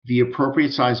the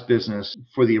appropriate size business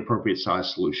for the appropriate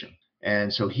size solution.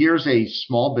 And so here's a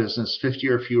small business, 50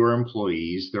 or fewer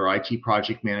employees. Their IT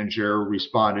project manager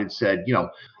responded, said,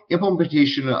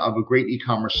 implementation of a great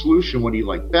e-commerce solution. What do you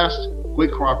like best?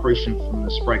 Great cooperation from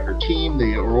the Spryker team.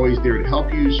 They are always there to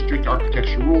help you. Strict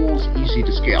architecture rules, easy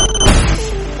to scale.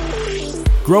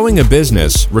 Growing a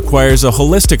business requires a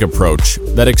holistic approach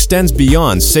that extends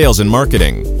beyond sales and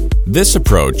marketing. This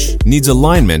approach needs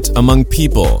alignment among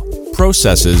people,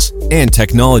 processes, and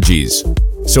technologies.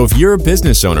 So if you're a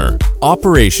business owner,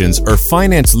 operations, or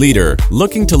finance leader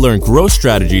looking to learn growth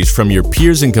strategies from your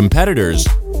peers and competitors,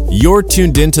 you're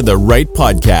tuned into the right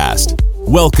podcast.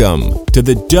 Welcome to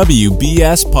the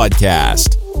WBS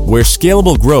Podcast, where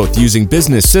scalable growth using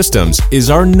business systems is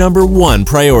our number one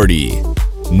priority.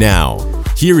 Now,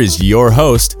 here is your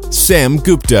host, Sam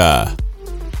Gupta.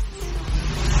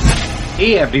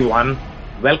 Hey everyone,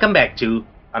 welcome back to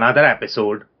another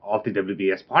episode of the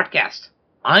WBS Podcast.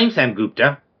 I'm Sam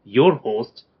Gupta, your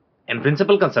host and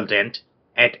principal consultant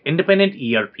at independent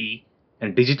ERP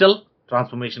and digital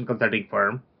transformation consulting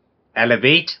firm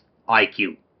Elevate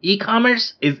IQ.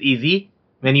 E-commerce is easy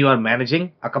when you are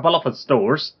managing a couple of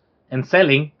stores and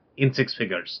selling in six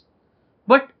figures.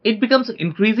 But it becomes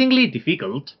increasingly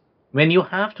difficult when you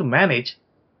have to manage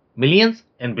millions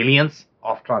and billions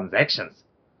of transactions,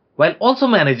 while also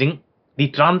managing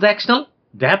the transactional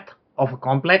depth of a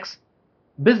complex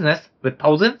business with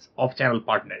thousands of channel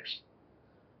partners.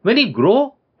 When you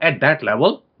grow at that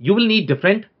level, you will need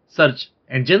different search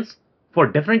engines for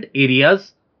different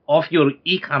areas of your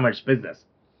e-commerce business.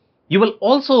 You will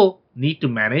also need to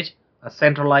manage a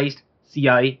centralized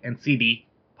CI and CD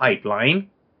pipeline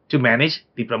to manage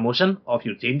the promotion of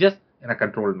your changes in a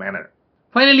controlled manner.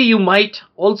 Finally, you might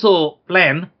also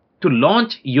plan to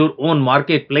launch your own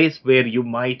marketplace where you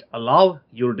might allow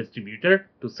your distributor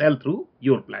to sell through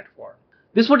your platform.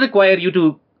 This would require you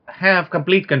to have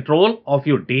complete control of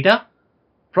your data,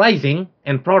 pricing,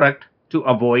 and product to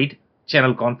avoid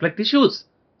channel conflict issues.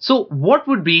 So what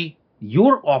would be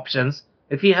your options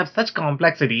if you have such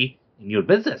complexity in your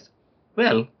business?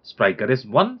 Well, Spryker is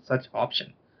one such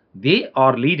option. They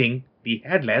are leading the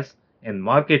headless and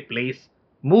marketplace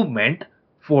movement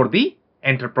for the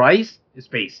enterprise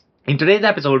space. In today's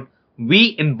episode,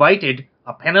 we invited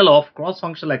a panel of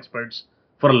cross-functional experts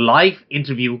for a live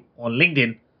interview on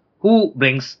LinkedIn who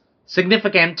brings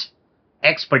significant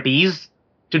expertise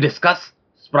to discuss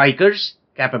Spryker's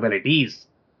capabilities.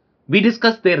 We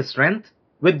discussed their strength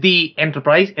with the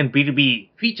enterprise and B2B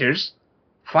features.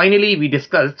 Finally, we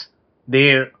discussed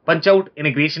their punch-out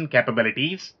integration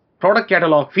capabilities, product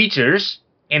catalog features,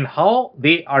 and how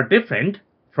they are different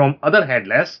from other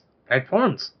headless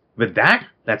platforms. With that,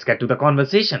 let's get to the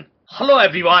conversation. Hello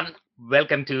everyone,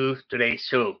 welcome to today's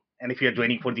show. And if you're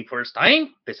joining for the first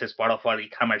time, this is part of our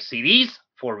e-commerce series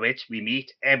for which we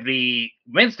meet every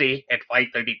Wednesday at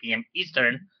 5:30 p.m.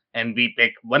 Eastern, and we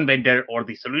pick one vendor or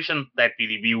the solution that we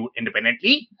review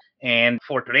independently. And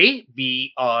for today,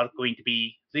 we are going to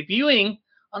be reviewing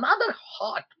another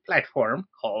hot platform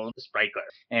called Spryker.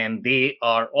 And they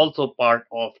are also part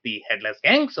of the Headless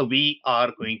Gang. So we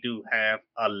are going to have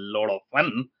a lot of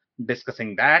fun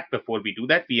discussing that. Before we do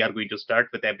that, we are going to start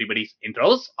with everybody's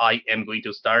intros. I am going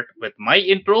to start with my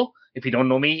intro. If you don't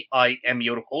know me, I am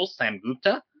your host, Sam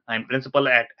Gupta. I'm principal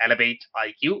at Elevate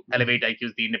IQ. Elevate IQ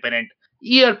is the independent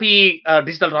ERP,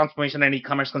 digital transformation and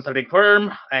e-commerce consulting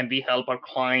firm, and we help our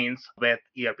clients with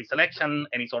ERP selection,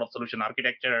 any sort of solution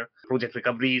architecture, project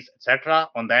recoveries, etc.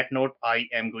 On that note, I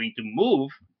am going to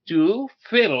move to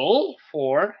Phil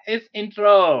for his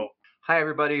intro. Hi,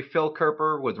 everybody. Phil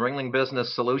Kerper with Ringling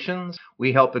Business Solutions.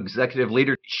 We help executive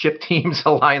leadership teams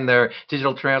align their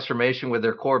digital transformation with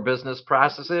their core business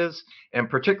processes and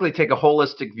particularly take a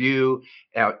holistic view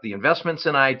at the investments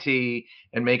in IT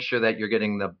and make sure that you're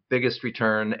getting the biggest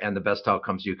return and the best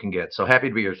outcomes you can get. So happy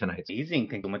to be here tonight. Amazing.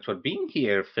 Thank you so much for being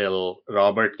here, Phil.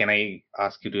 Robert, can I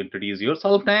ask you to introduce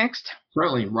yourself next?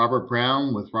 Certainly. Robert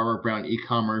Brown with Robert Brown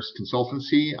E-Commerce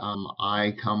Consultancy.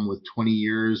 I come with 20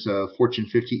 years of Fortune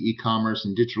 50 e-commerce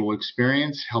and digital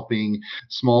experience, helping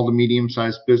small to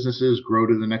medium-sized businesses grow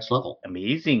to the next level.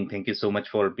 Amazing. Thank you so much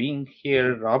for being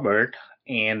here, Robert.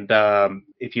 And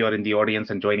if you are in the audience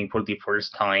and joining for the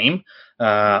first time,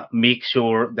 make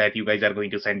sure that you guys are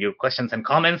going to send your questions and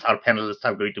comments. Our panelists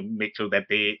are going to make sure that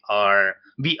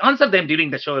we answer them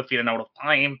during the show. If we run out of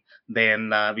time,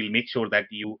 then we'll make sure that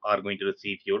you are going to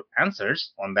receive your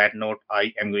answers. On that note,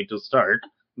 I am going to start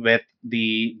with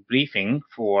the briefing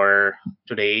for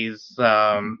today's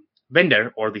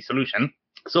vendor or the solution.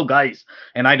 So guys,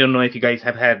 and I don't know if you guys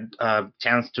have had a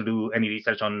chance to do any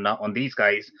research on these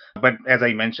guys, but as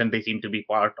I mentioned, they seem to be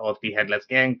part of the headless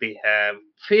gang. They have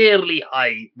fairly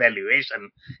high valuation,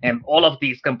 and all of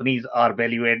these companies are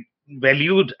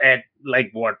valued at like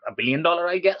what, $1 billion,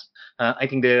 I guess. I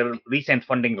think their recent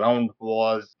funding round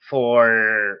was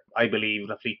for, I believe,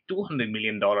 roughly $200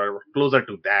 million, closer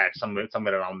to that, somewhere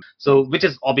around. So, which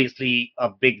is obviously a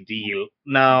big deal.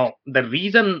 Now, the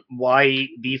reason why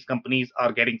these companies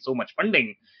are getting so much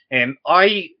funding, and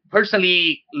I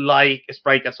personally like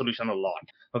Spryker solution a lot.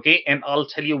 Okay, and I'll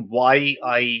tell you why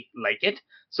I like it.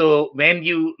 So when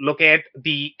you look at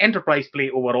the enterprise play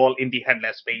overall in the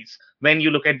headless space, when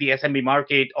you look at the SMB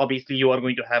market, obviously you are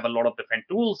going to have a lot of different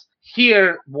tools.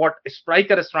 Here, what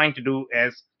Spryker is trying to do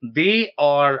is they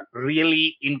are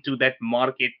really into that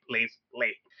marketplace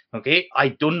play. Okay, I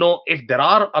don't know if there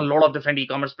are a lot of different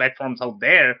e-commerce platforms out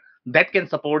there that can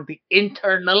support the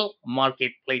internal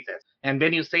marketplaces. And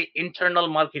when you say internal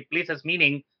marketplaces,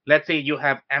 meaning let's say you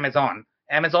have Amazon.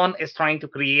 Amazon is trying to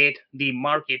create the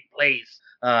marketplace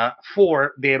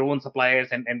for their own suppliers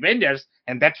and vendors.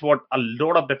 And that's what a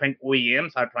lot of different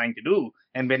OEMs are trying to do.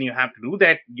 And when you have to do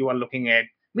that, you are looking at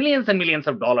millions and millions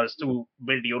of dollars to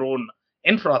build your own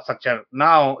infrastructure.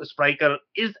 Now, Spryker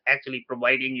is actually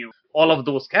providing you all of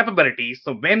those capabilities.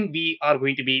 So when we are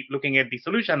going to be looking at the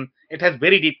solution, it has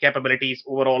very deep capabilities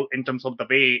overall in terms of the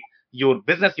way your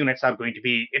business units are going to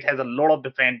be. It has a lot of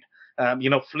different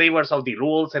flavors of the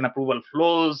roles and approval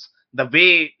flows, the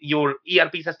way your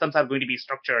ERP systems are going to be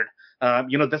structured.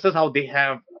 This is how they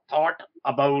have thought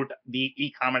about the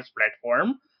e-commerce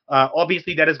platform.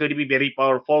 Obviously, that is going to be very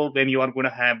powerful when you are going to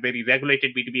have very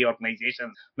regulated B2B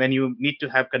organizations, when you need to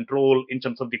have control in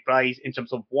terms of the price, in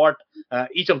terms of what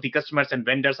each of the customers and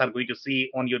vendors are going to see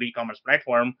on your e-commerce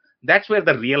platform. That's where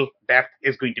the real depth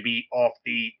is going to be of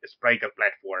the Spryker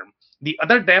platform. The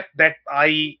other depth that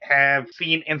I have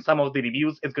seen in some of the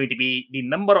reviews is going to be the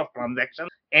number of transactions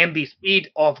and the speed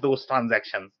of those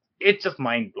transactions. It's just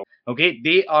mind blowing. Okay,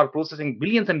 they are processing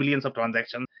billions and billions of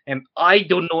transactions, and I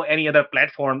don't know any other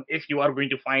platform. If you are going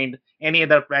to find any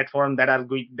other platform that is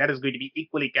going to be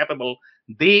equally capable,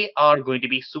 they are going to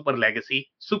be super legacy,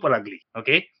 super ugly.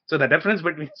 Okay, so the difference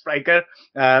between Spryker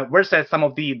versus some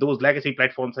of those legacy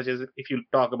platforms, such as if you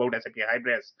talk about SAP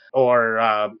Hybris or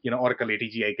Oracle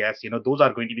ATG, I guess those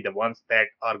are going to be the ones that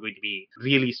are going to be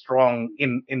really strong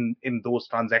in those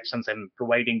transactions and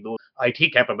providing those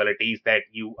IT capabilities that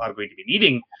you are going to be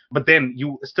needing. But then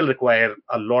you still require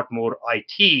a lot more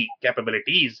IT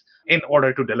capabilities in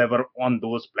order to deliver on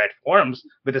those platforms.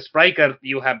 With a Spryker,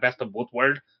 you have best of both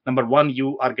worlds. Number one,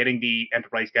 you are getting the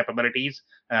enterprise capabilities,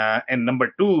 and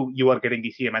number two, you are getting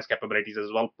the CMS capabilities as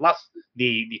well, plus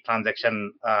the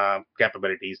transaction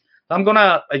capabilities. So I'm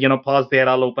gonna pause there.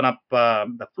 I'll open up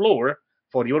the floor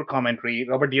for your commentary.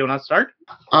 Robert, do you want to start?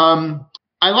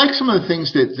 I like some of the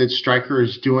things that Stryker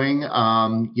is doing.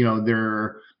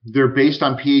 They're based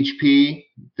on PHP.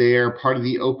 They are part of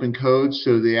the open code,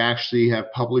 so they actually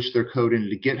have published their code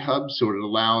into GitHub, so it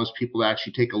allows people to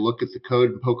actually take a look at the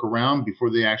code and poke around before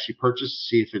they actually purchase to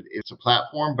see if it's a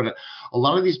platform. But a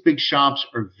lot of these big shops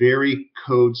are very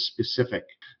code specific.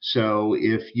 So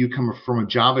if you come from a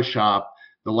Java shop,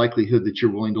 the likelihood that you're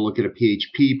willing to look at a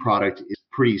PHP product is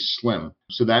pretty slim.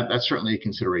 So that's certainly a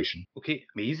consideration. Okay,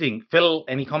 amazing. Phil,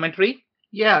 any commentary?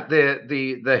 Yeah,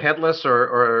 the headless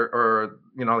or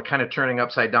kind of turning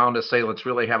upside down to say let's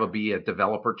really be a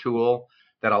developer tool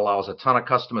that allows a ton of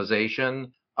customization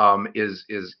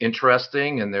is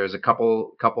interesting, and there's a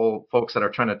couple folks that are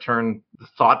trying to turn the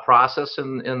thought process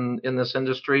in this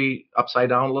industry upside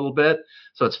down a little bit.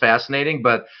 So it's fascinating,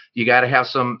 but you got to have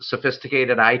some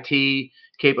sophisticated IT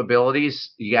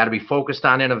capabilities. You got to be focused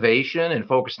on innovation and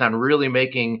focused on really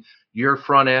making your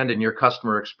front end and your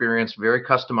customer experience very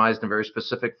customized and very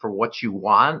specific for what you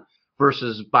want,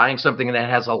 versus buying something that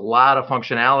has a lot of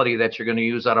functionality that you're going to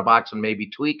use out of box and maybe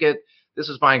tweak it. This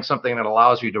is buying something that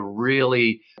allows you to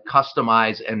really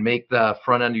customize and make the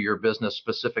front end of your business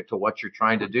specific to what you're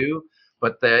trying to do.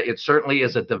 But it certainly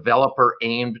is a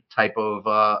developer-aimed type of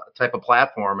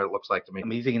platform, it looks like to me.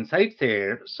 Amazing insights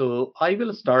there. So I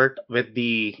will start with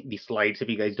the slides if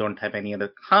you guys don't have any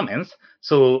other comments.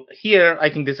 So here,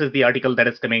 I think this is the article that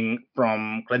is coming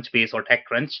from Crunchbase or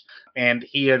TechCrunch. And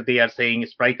here they are saying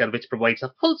Spryker, which provides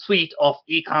a full suite of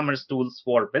e-commerce tools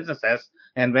for businesses.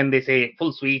 And when they say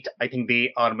full suite, I think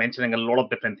they are mentioning a lot of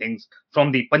different things,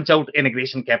 from the punch-out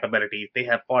integration capabilities. They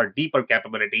have far deeper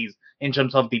capabilities in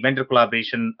terms of the vendor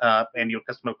collaboration and your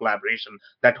customer collaboration,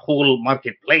 that whole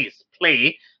marketplace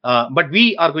play. But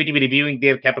we are going to be reviewing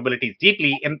their capabilities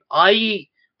deeply. And I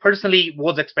personally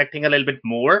was expecting a little bit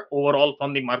more overall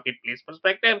from the marketplace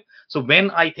perspective. So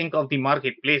when I think of the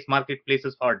marketplace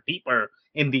is far deeper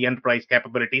in the enterprise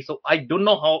capability. So I don't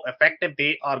know how effective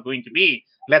they are going to be.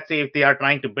 Let's say if they are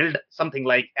trying to build something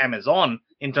like Amazon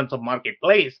in terms of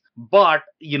marketplace, but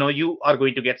you are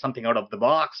going to get something out of the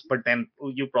box, but then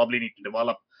you probably need to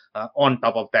develop on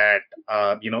top of that,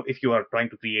 if you are trying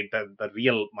to create the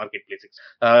real marketplace.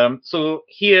 So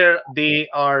here they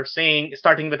are saying,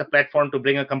 starting with a platform to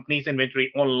bring a company's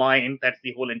inventory online. That's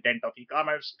the whole intent of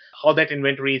e-commerce, how that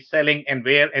inventory is selling and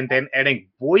where, and then adding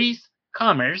voice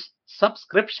commerce,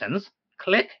 subscriptions,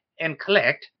 click and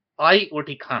collect,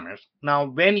 IoT commerce. Now,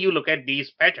 when you look at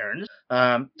these patterns,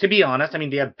 to be honest, I mean,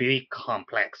 they are very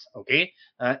complex. Okay,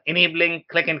 enabling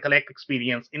click and collect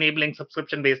experience, enabling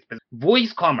subscription-based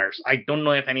voice commerce. I don't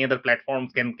know if any other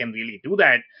platforms can really do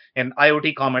that. And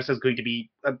IoT commerce is going to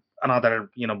be another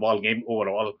ball game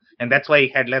overall. And that's why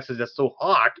headless is just so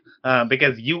hot,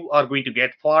 because you are going to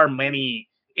get far many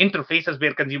interfaces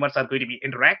where consumers are going to be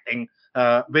interacting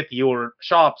with your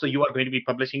shop. So you are going to be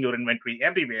publishing your inventory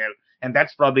everywhere. And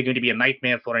that's probably going to be a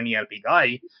nightmare for an ERP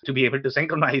guy to be able to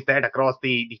synchronize that across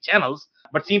the channels.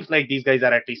 But seems like these guys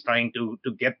are at least trying to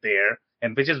get there.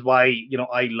 And which is why,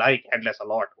 I like headless a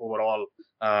lot overall,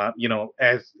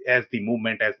 as the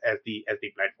movement, as the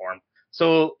platform.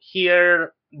 So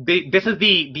here, this is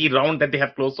the round that they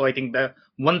have closed. So I think the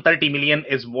 130 million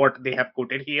is what they have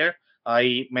quoted here.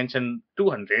 I mentioned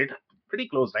 200, pretty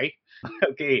close, right?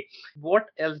 Okay, what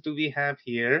else do we have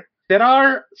here? There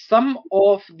are some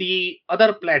of the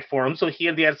other platforms. So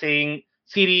here they are saying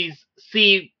Series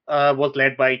C was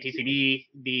led by TCB,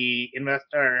 the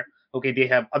investor. Okay, they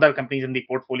have other companies in the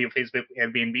portfolio, Facebook,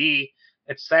 Airbnb,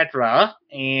 etc.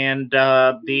 And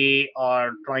they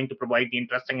are trying to provide the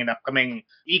interesting and upcoming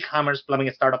e-commerce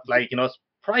plumbing startups like,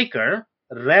 Spryker,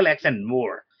 Relics, and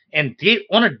more. And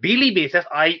on a daily basis,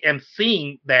 I am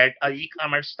seeing that an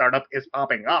e-commerce startup is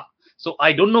popping up. So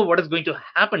I don't know what is going to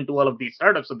happen to all of these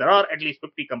startups. So there are at least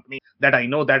 50 companies that I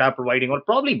know that are providing, or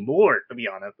probably more, to be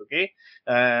honest, okay,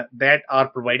 that are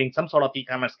providing some sort of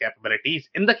e-commerce capabilities.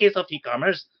 In the case of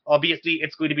e-commerce, obviously,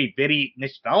 it's going to be very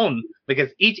niche down because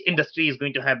each industry is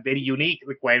going to have very unique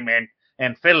requirement.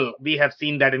 And Phil, we have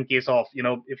seen that in case of,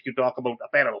 if you talk about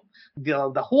apparel,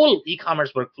 the whole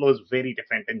e-commerce workflow is very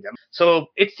different in general. So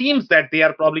it seems that they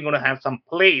are probably going to have some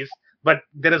place, but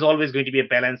there is always going to be a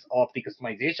balance of the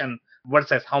customization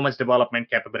versus how much development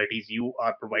capabilities you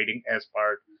are providing as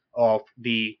part of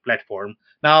the platform.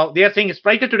 Now, they are saying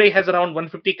Spryker today has around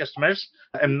 150 customers.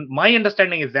 And my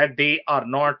understanding is that they are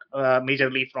not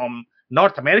majorly from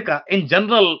North America. In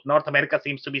general, North America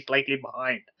seems to be slightly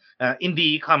behind in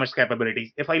the e-commerce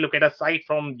capabilities. If I look at a site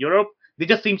from Europe, they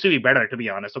just seem to be better, to be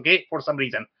honest, okay, for some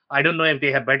reason. I don't know if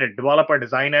they have better developer,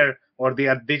 designer, or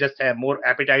they just have more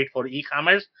appetite for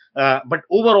e-commerce. But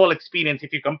overall experience,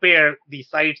 if you compare the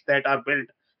sites that are built,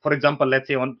 for example, let's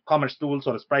say on Commerce Tools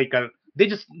or Spryker,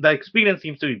 the experience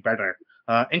seems to be better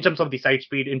in terms of the site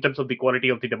speed, in terms of the quality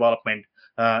of the development,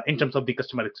 in terms of the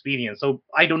customer experience. So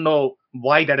I don't know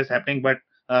why that is happening, but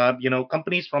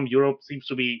companies from Europe seems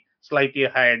to be slightly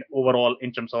ahead overall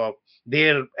in terms of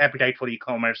their appetite for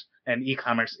e-commerce and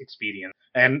e-commerce experience.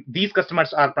 And these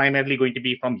customers are primarily going to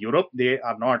be from Europe. They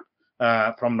are not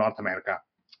from North America.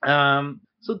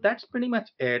 So that's pretty much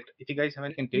it. If you guys have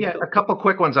anything to a couple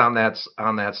quick ones on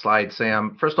that slide,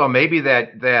 Sam. First of all, maybe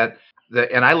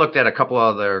and I looked at a couple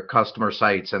of their customer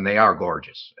sites, and they are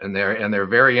gorgeous, and they're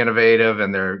very innovative,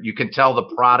 and you can tell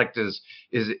the product is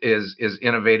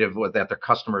innovative with that their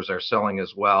customers are selling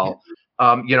as well.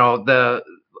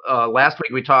 Last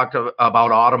week we talked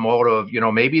about automotive.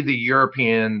 Maybe the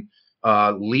European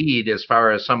lead as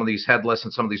far as some of these headless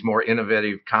and some of these more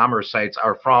innovative commerce sites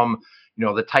are from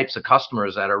the types of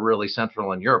customers that are really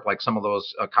central in Europe, like some of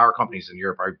those car companies in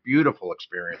Europe are beautiful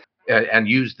experience and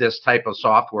use this type of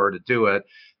software to do it.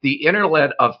 The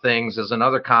Internet of Things is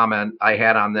another comment I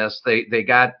had on this. They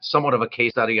got somewhat of a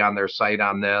case study on their site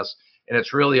on this, and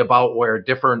it's really about where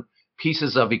different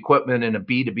pieces of equipment in a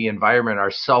B2B environment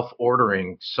are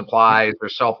self-ordering supplies or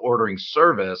self-ordering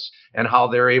service, and how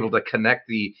they're able to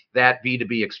connect that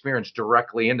B2B experience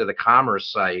directly into the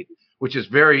commerce site, which is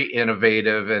very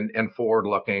innovative and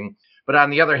forward-looking. But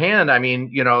on the other hand, I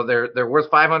mean, they're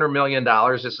worth $500 million.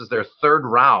 This is their third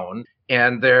round,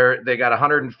 and they got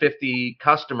 150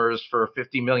 customers for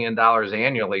 $50 million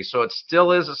annually. So it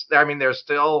still is, they're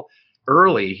still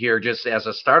early here just as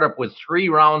a startup with 3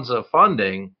 rounds of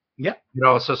funding. Yeah.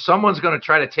 So someone's going to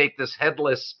try to take this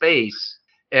headless space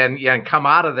and come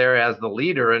out of there as the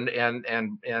leader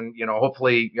and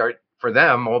hopefully for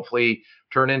them, hopefully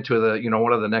turn into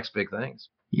one of the next big things.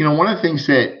 One of the things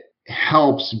that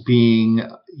helps being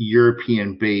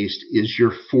European based is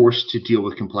you're forced to deal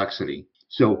with complexity.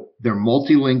 So they're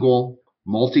multilingual,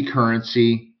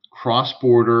 multi-currency,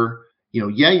 cross-border.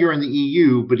 Yeah, you're in the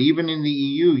EU, but even in the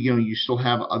EU, you still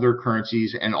have other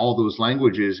currencies and all those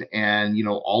languages. And,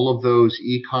 all of those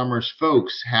e-commerce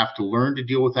folks have to learn to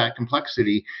deal with that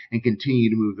complexity and continue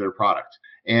to move their product.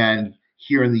 And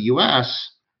here in the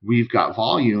US, we've got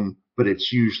volume, but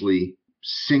it's usually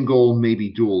single,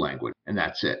 maybe dual language, and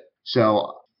that's it.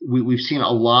 So we've seen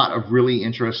a lot of really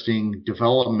interesting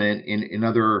development in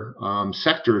other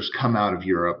sectors come out of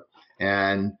Europe.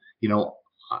 And,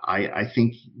 I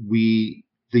think the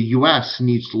US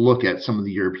needs to look at some of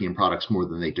the European products more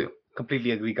than they do.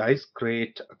 Completely agree, guys.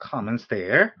 Great comments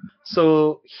there.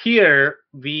 So here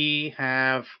we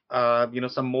have,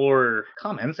 some more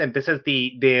comments, and this is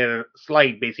their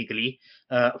slide basically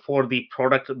for the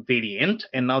product variant.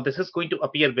 And now this is going to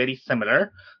appear very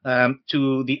similar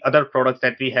to the other products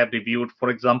that we have reviewed. For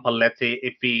example, let's say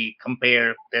if we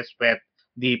compare this with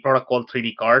the product called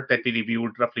 3D Cart that we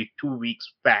reviewed roughly 2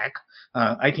 weeks back.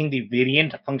 I think the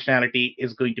variant functionality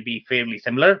is going to be fairly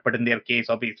similar, but in their case,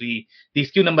 obviously, the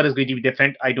SKU number is going to be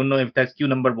different. I don't know if the SKU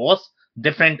number was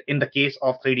different in the case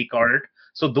of 3D Cart.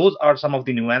 So those are some of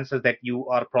the nuances that you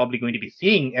are probably going to be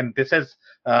seeing, and this is,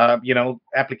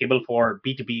 applicable for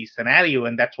B2B scenario,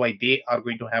 and that's why they are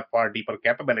going to have far deeper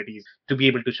capabilities to be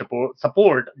able to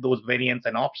support those variants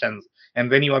and options. And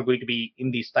when you are going to be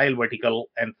in the style vertical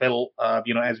and fill,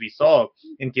 as we saw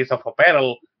in case of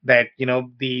apparel, that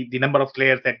the number of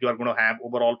layers that you are going to have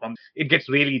overall from it gets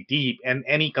really deep, and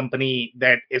any company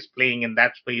that is playing in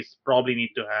that space probably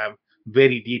need to have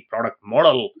very deep product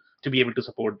model to be able to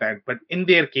support that. But in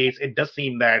their case, it does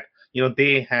seem that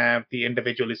they have the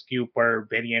individual SKU per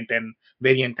variant, and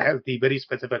variant has the very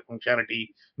specific functionality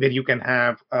where you can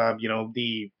have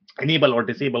the enable or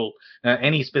disable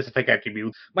any specific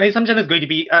attribute. My assumption is going to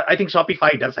be I think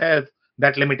Shopify does have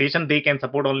that limitation. They can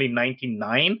support only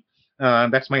 99.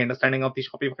 That's my understanding of the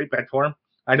Shopify platform.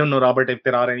 I don't know, Robert, if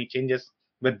there are any changes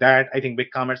with that. I think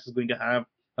BigCommerce is going to have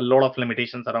a lot of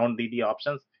limitations around the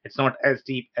options. It's not as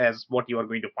deep as what you are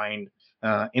going to find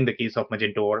in the case of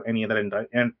Magento or any other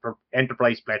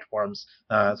enterprise platforms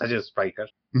such as Spryker.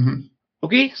 Mm-hmm.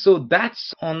 Okay, so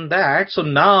that's on that. So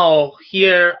now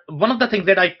here, one of the things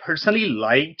that I personally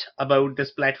liked about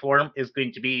this platform is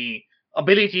going to be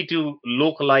ability to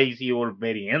localize your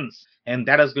variants, and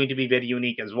that is going to be very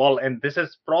unique as well. And this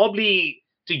is probably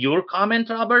to your comment,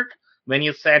 Robert, when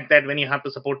you said that when you have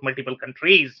to support multiple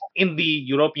countries in the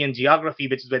European geography,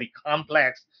 which is very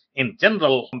complex in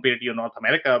general compared to your North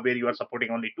America, where you are supporting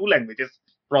only 2 languages,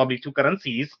 probably 2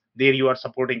 currencies, there you are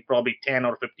supporting probably 10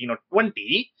 or 15 or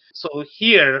 20. So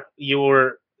here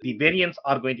the variants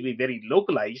are going to be very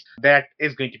localized. That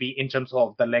is going to be in terms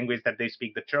of the language that they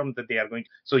speak, the terms that they are going to.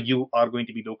 So you are going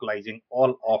to be localizing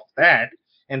all of that.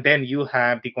 And then you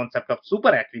have the concept of super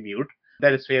attribute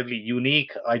that is fairly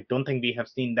unique. I don't think we have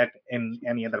seen that in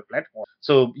any other platform.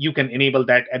 So you can enable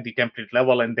that at the template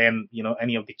level, and then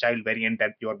any of the child variant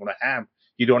that you are going to have,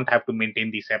 you don't have to maintain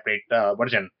the separate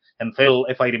version. And Phil,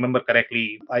 if I remember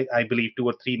correctly, I believe 2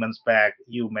 or 3 months back,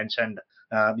 you mentioned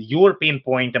your pain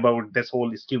point about this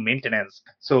whole SKU maintenance.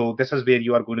 So this is where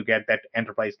you are going to get that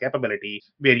enterprise capability,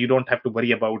 where you don't have to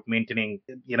worry about maintaining,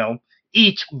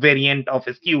 each variant of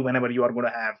SKU whenever you are going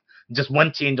to have just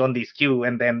one change on the SKU,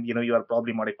 and then you are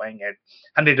probably modifying it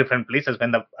 100 different places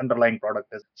when the underlying product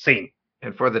is same.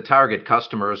 And for the target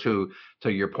customers who,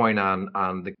 to your point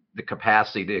on the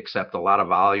capacity to accept a lot of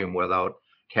volume without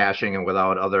caching and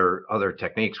without other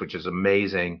techniques, which is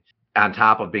amazing, on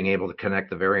top of being able to connect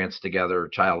the variants together,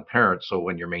 child parent. So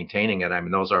when you're maintaining it, I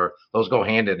mean, those go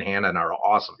hand in hand and are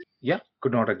awesome. Yeah,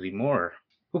 could not agree more.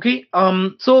 Okay,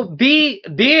 so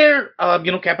their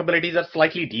capabilities are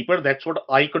slightly deeper. That's what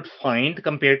I could find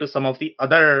compared to some of the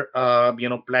other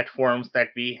platforms that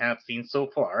we have seen so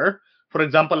far. For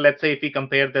example, let's say if we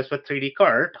compare this with 3D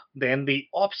Cart, then the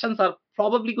options are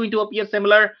probably going to appear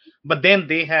similar, but then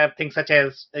they have things such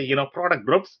as product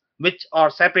groups, which are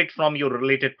separate from your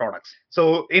related products.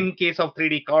 So in case of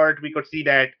 3D Cart, we could see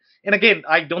that. And again,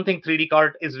 I don't think 3D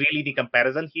Cart is really the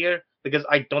comparison here, because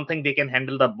I don't think they can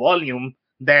handle the volume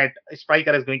that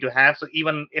Spryker is going to have. So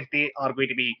even if they are going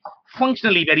to be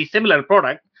functionally very similar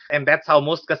product, and that's how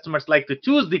most customers like to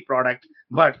choose the product.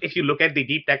 But if you look at the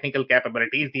deep technical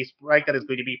capabilities, the Spryker is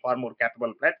going to be far more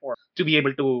capable platform to be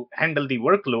able to handle the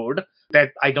workload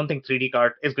that I don't think 3D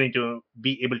Cart is going to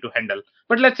be able to handle.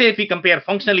 But let's say if we compare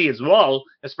functionally as well,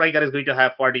 Spryker is going to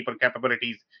have far deeper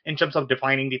capabilities in terms of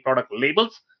defining the product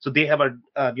labels. So they have a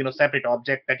separate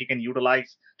object that you can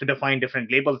utilize to define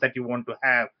different labels that you want to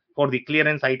have for the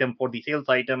clearance item, for the sales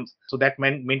items. So that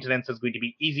maintenance is going to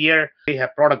be easier. They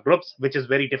have product groups, which is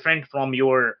very different from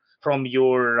your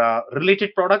related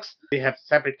products. They have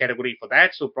separate category for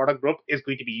that. So product group is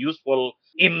going to be useful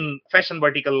in fashion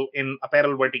vertical, in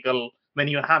apparel vertical, when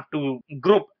you have to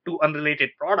group two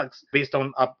unrelated products based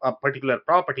on a particular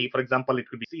property. For example, it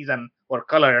could be season or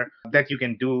color that you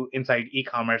can do inside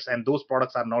e-commerce, and those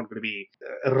products are not going to be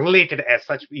related as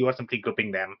such. You are simply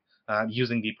grouping them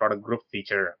using the product group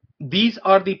feature. These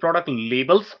are the product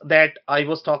labels that I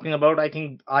was talking about.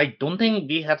 I don't think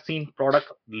we have seen product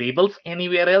labels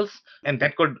anywhere else, and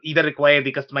that could either require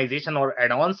the customization or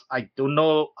add-ons. I don't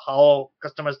know how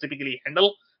customers typically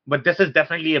handle, but this is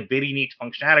definitely a very neat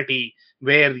functionality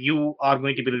where you are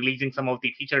going to be releasing some of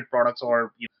the featured products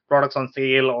or products on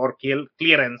sale or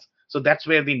clearance. So that's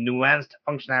where the nuanced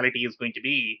functionality is going to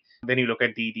be when you look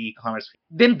at the e-commerce.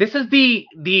 Then this is the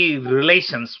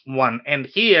relations one, and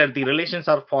here the relations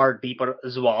are far deeper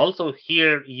as well. So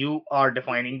here you are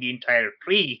defining the entire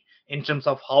tree in terms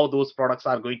of how those products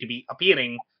are going to be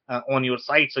appearing on your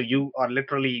site. So you are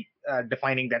literally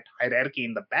defining that hierarchy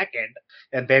in the back end,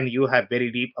 and then you have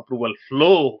very deep approval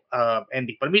flow and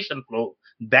the permission flow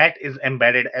that is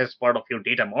embedded as part of your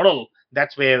data model.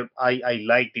 That's where I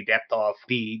like the depth of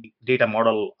the data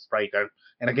model Spryker.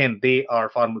 And again,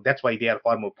 that's why they are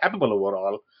far more capable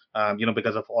overall,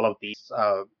 because of all of these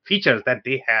features that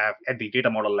they have at the data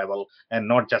model level, and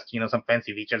not just, some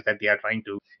fancy features that they are trying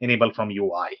to enable from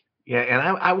UI. Yeah,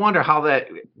 and I wonder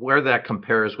where that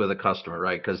compares with a customer,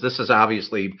 right? Because this is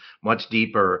obviously much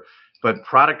deeper, but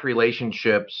product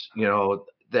relationships,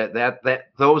 that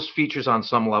those features on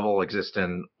some level exist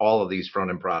in all of these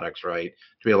front-end products, right?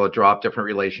 To be able to draw up different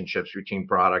relationships between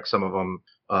products, some of them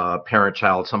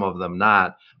parent-child, some of them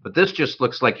not. But this just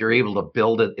looks like you're able to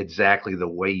build it exactly the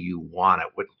way you want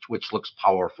it, which looks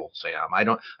powerful, Sam.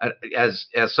 As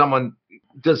someone,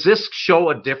 does this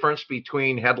show a difference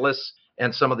between headless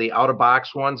and some of the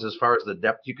out-of-box ones as far as the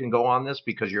depth you can go on this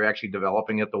because you're actually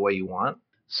developing it the way you want?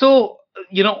 So,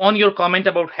 on your comment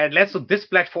about headless, so this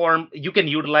platform you can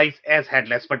utilize as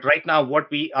headless, but right now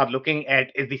what we are looking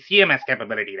at is the CMS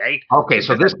capability, right? Okay,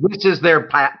 so this is their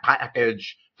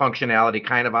package functionality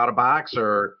kind of out of box,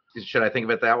 or should I think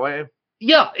of it that way?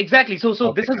 Yeah, exactly. So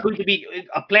Okay. This is going to be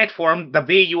a platform, the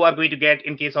way you are going to get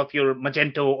in case of your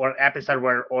Magento or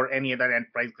App-Server or any other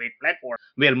enterprise grade platform,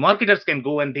 where marketers can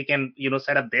go and they can,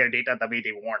 set up their data the way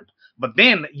they want. But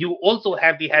then you also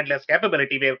have the headless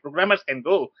capability where programmers can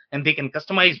go and they can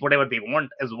customize whatever they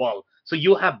want as well. So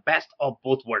you have best of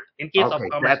both worlds. In case of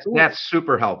commerce, that's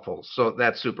super helpful. So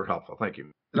that's super helpful. Thank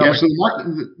you. Yeah, so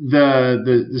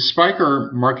the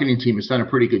Spryker marketing team has done a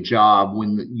pretty good job.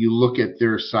 When you look at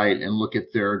their site and look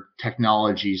at their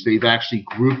technologies, they've actually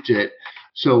grouped it.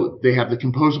 So they have the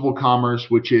composable commerce,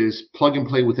 which is plug and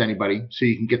play with anybody. So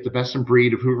you can get the best in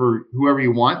breed of whoever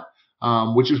you want,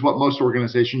 which is what most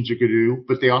organizations are going to do.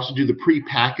 But they also do the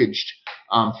pre-packaged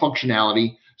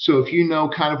functionality. So if you know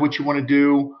kind of what you want to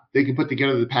do, they can put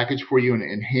together the package for you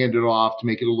and hand it off to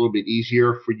make it a little bit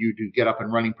easier for you to get up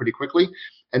and running pretty quickly.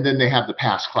 And then they have the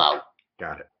PaaS cloud.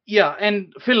 Got it. Yeah,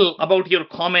 and Phil, about your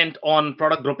comment on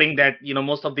product grouping, that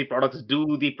most of the products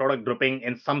do the product grouping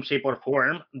in some shape or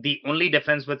form. The only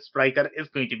difference with Spryker is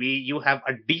going to be you have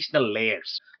additional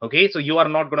layers. Okay, so you are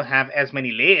not going to have as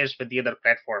many layers with the other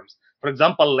platforms. For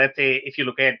example, let's say if you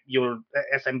look at your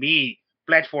SMB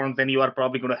platforms, then you are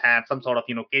probably going to have some sort of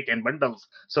kit and bundles.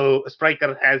 So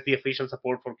Spryker has the official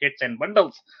support for kits and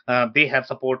bundles. They have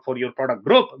support for your product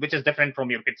group, which is different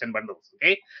from your kits and bundles.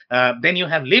 Okay, then you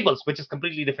have labels, which is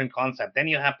completely different concept. Then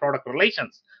you have product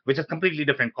relations, which is completely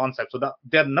different concept. So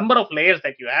the number of layers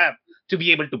that you have to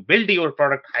be able to build your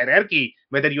product hierarchy,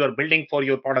 whether you are building for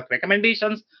your product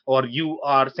recommendations or you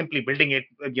are simply building it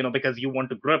because you want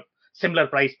to group similar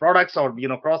price products or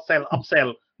cross-sell,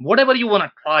 upsell, whatever you want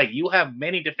to try. You have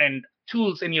many different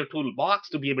tools in your toolbox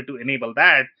to be able to enable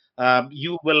that.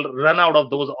 You will run out of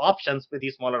those options with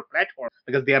these smaller platforms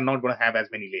because they are not going to have as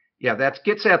many layers. Yeah, that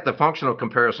gets at the functional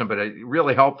comparison, but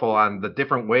really helpful on the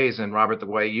different ways, and Robert, the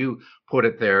way you put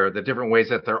it there, the different ways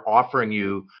that they're offering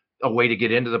you a way to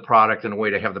get into the product and a way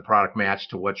to have the product match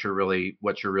to what you're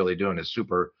really doing is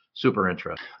super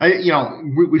interesting.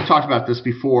 We've talked about this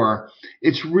before.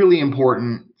 It's really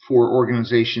important for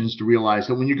organizations to realize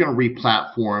that when you're going to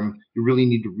re-platform, you really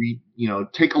need to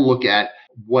take a look at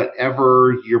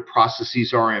whatever your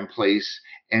processes are in place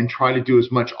and try to do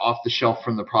as much off the shelf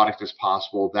from the product as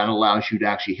possible. That allows you to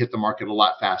actually hit the market a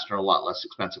lot faster and a lot less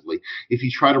expensively. If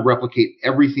you try to replicate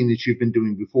everything that you've been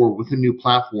doing before with a new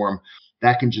platform,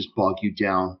 that can just bog you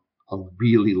down a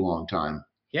really long time.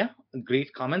 Yeah,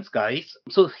 great comments, guys.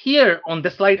 So here on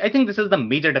this slide, I think this is the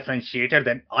major differentiator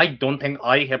that I don't think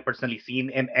I have personally seen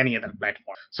in any other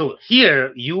platform. So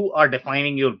here you are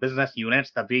defining your business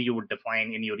units the way you would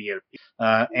define in your ERP.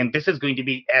 And this is going to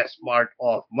be as part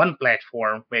of one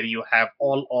platform where you have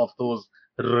all of those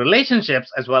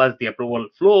relationships as well as the approval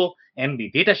flow and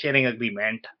the data sharing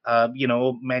agreement,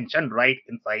 mentioned right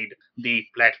inside the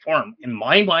platform. In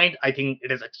my mind, I think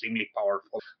it is extremely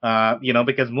powerful,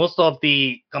 because most of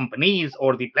the companies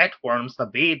or the platforms, the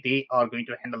way they are going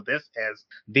to handle this is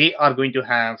they are going to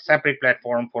have separate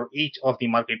platform for each of the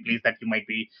marketplace that you might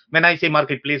be. When I say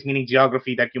marketplace, meaning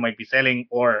geography that you might be selling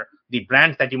or the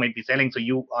brands that you might be selling. So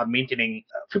you are maintaining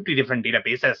 50 different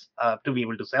databases to be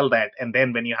able to sell that. And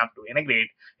then when you have to integrate,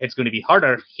 it's going to be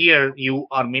harder. Here you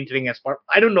are maintaining as part.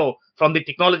 I don't know from the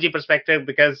technology perspective,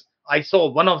 because I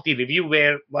saw one of the review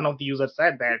where one of the users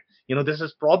said that, this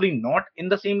is probably not in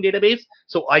the same database.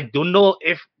 So I don't know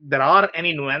if there are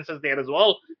any nuances there as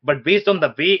well. But based on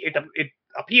the way it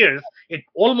appears, it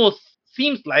almost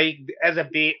seems like as if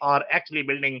they are actually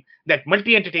building that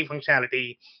multi-entity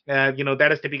functionality,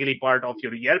 that is typically part of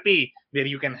your ERP, where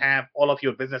you can have all of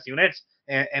your business units,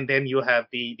 and then you have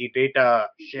the data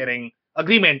sharing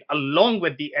agreement along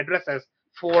with the addresses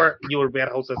for your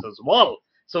warehouses as well.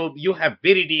 So you have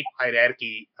very deep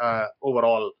hierarchy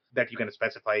overall that you can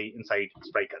specify inside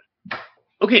Spryker.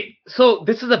 Okay, so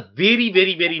this is a very,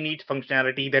 very, very neat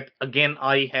functionality that, again,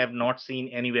 I have not seen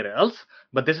anywhere else,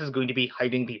 but this is going to be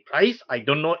hiding the price. I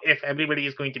don't know if everybody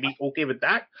is going to be okay with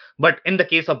that, but in the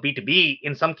case of B2B,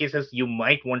 in some cases, you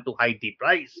might want to hide the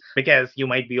price because you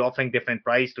might be offering different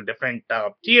price to different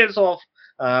tiers of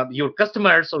your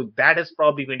customers. So that is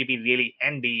probably going to be really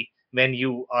handy when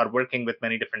you are working with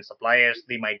many different suppliers.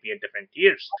 They might be at different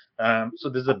tiers. So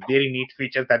this is a very neat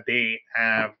feature that they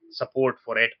have support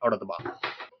for it out of the box.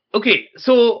 Okay,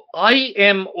 so I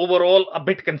am overall a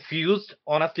bit confused.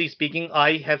 Honestly speaking,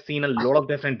 I have seen a lot of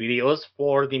different videos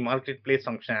for the marketplace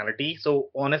functionality. So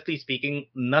honestly speaking,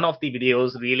 none of the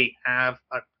videos really have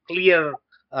a clear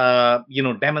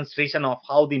demonstration of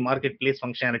how the marketplace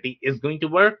functionality is going to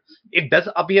work. It does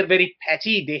appear very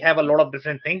patchy. They have a lot of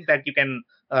different things that you can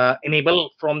enable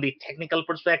from the technical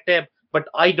perspective, but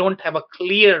I don't have a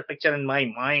clear picture in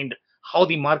my mind how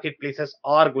the marketplaces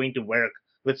are going to work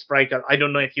with Spryker. I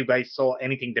don't know if you guys saw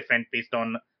anything different based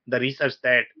on the research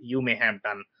that you may have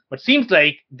done, but seems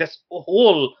like this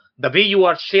whole, the way you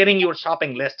are sharing your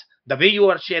shopping list, the way you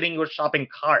are sharing your shopping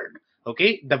cart,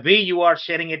 okay, the way you are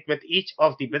sharing it with each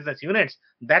of the business units,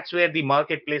 that's where the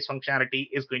marketplace functionality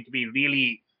is going to be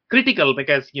really critical,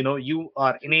 because you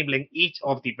are enabling each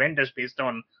of the vendors based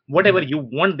on whatever you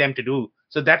want them to do.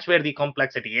 So that's where the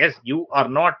complexity is. You are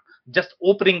not just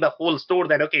opening the whole store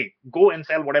that, okay, go and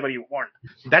sell whatever you want.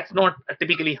 That's not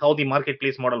typically how the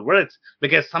marketplace model works,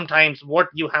 because sometimes what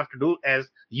you have to do is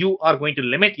you are going to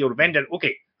limit your vendor.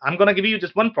 Okay, I'm going to give you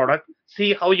just one product,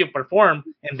 see how you perform,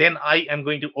 and then I am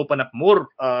going to open up more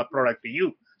product to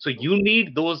you. So you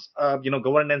need those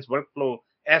governance workflow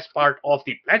as part of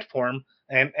the platform,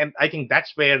 and I think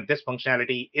that's where this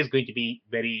functionality is going to be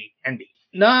very handy.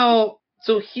 Now,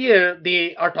 so here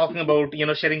they are talking about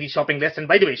sharing the shopping list. And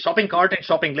by the way, shopping cart and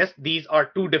shopping list, these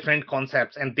are two different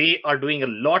concepts, and they are doing a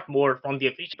lot more from the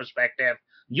efficient perspective.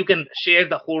 You can share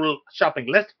the whole shopping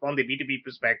list from the B2B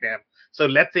perspective. So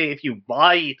let's say if you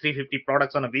buy 350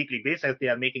 products on a weekly basis, they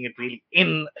are making it really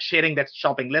in sharing that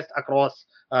shopping list across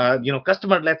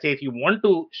customer. Let's say if you want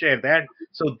to share that,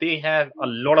 so they have a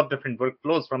lot of different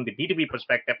workflows from the B2B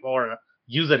perspective or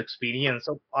user experience.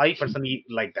 So I personally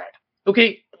like that.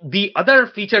 Okay, the other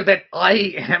feature that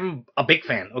I am a big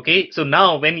fan. Okay, so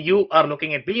now when you are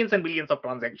looking at billions and billions of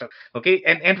transactions, okay,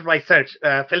 and enterprise search,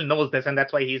 Phil knows this, and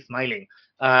that's why he's smiling.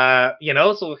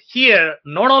 So here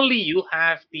not only you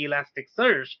have the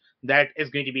Elasticsearch that is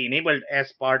going to be enabled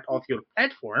as part of your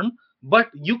platform, but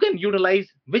you can utilize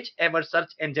whichever search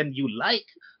engine you like,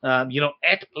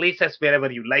 at places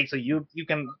wherever you like. So you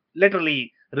can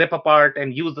literally rip apart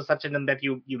and use the search engine that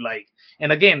you like.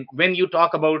 And again, when you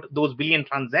talk about those billion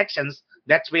transactions,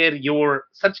 that's where your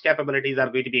search capabilities are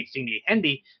going to be extremely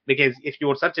handy, because if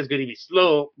your search is going to be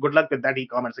slow, good luck with that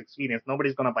e-commerce experience.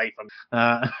 Nobody's going to buy from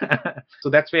you. So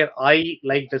that's where I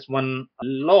like this one a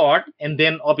lot. And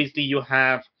then obviously you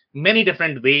have many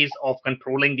different ways of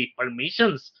controlling the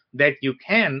permissions that you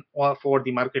can for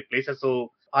the marketplaces.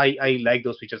 So I like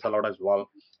those features a lot as well.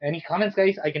 Any comments,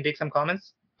 guys? I can take some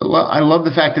comments. Well, I love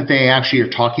the fact that they actually are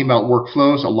talking about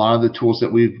workflows. A lot of the tools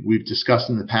that we've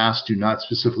discussed in the past do not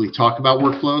specifically talk about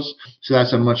workflows. So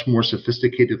that's a much more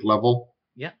sophisticated level.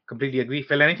 Yeah, completely agree.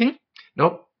 Phil, anything?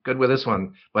 Nope. Good with this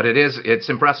one, but it's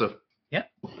impressive. Yeah.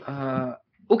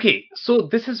 Okay, so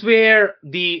this is where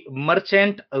the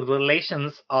merchant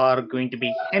relations are going to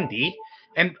be handy.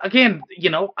 And again,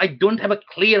 I don't have a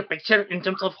clear picture in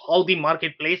terms of how the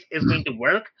marketplace is going to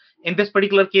work in this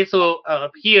particular case. So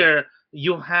here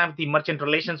you have the merchant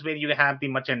relations where you have the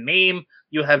merchant name,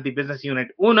 you have the business unit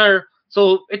owner.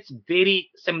 So it's very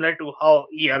similar to how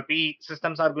ERP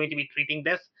systems are going to be treating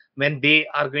this when they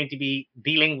are going to be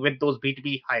dealing with those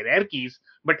B2B hierarchies.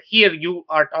 But here you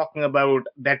are talking about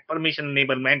that permission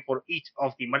enablement for each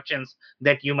of the merchants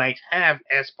that you might have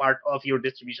as part of your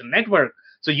distribution network.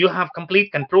 So you have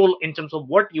complete control in terms of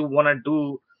what you want to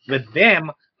do with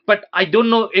them. But I don't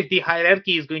know if the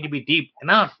hierarchy is going to be deep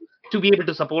enough to be able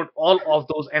to support all of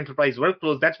those enterprise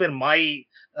workflows. That's where my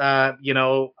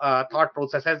thought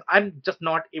process is. I'm just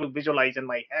not able to visualize in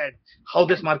my head how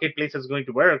this marketplace is going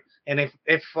to work, and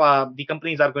if the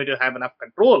companies are going to have enough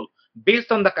control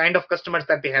based on the kind of customers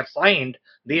that they have signed.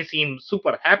 They seem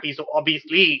super happy, so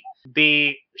obviously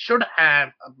they should have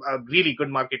a really good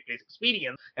marketplace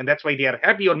experience, and that's why they are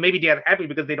happy. Or maybe they are happy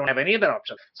because they don't have any other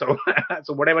option. So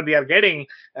so whatever they are getting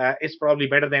is probably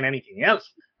better than anything else.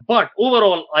 But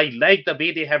overall, I like the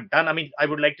way they have done. I mean, I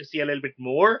would like to see a little bit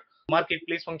more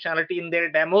marketplace functionality in their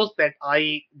demos that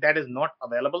is not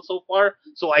available so far.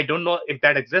 So I don't know if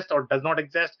that exists or does not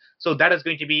exist. So that is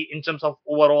going to be in terms of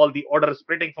overall the order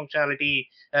splitting functionality.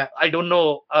 I don't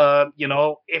know,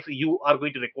 if you are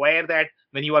going to require that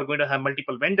when you are going to have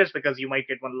multiple vendors, because you might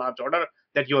get one large order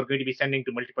that you are going to be sending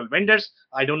to multiple vendors.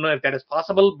 I don't know if that is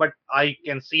possible, but I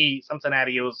can see some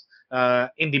scenarios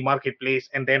in the marketplace,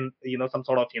 and then some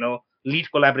sort of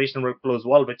lead collaboration workflow as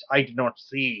well, which I did not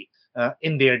see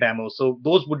in their demo. So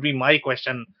those would be my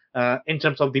question in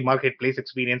terms of the marketplace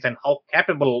experience and how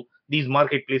capable these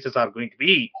marketplaces are going to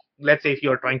be. Let's say if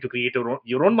you are trying to create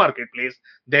your own marketplace,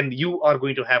 then you are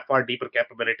going to have far deeper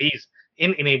capabilities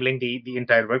in enabling the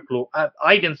entire workflow.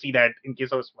 I didn't see that in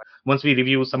case of Smile. Once we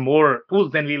review some more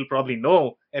tools, then we'll probably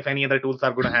know if any other tools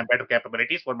are going to have better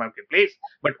capabilities for marketplace.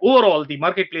 But overall, the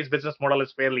marketplace business model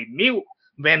is fairly new.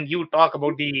 When you talk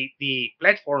about the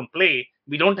platform play,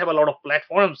 we don't have a lot of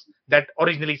platforms that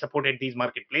originally supported these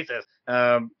marketplaces.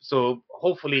 So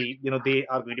hopefully, they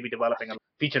are going to be developing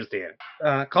features there.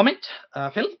 Comment,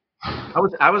 Phil?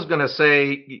 I was going to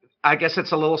say, I guess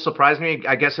it's a little surprising me.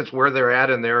 I guess it's where they're at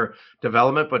in their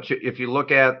development. But if you look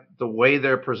at the way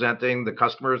they're presenting, the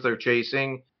customers they're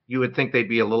chasing, you would think they'd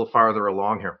be a little farther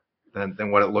along here than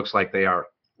what it looks like they are.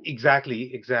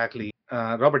 Exactly.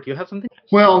 Robert, you have something?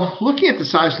 Well, looking at the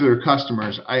size of their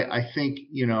customers, I think,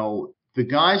 the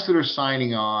guys that are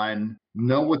signing on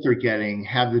know what they're getting,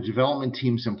 have the development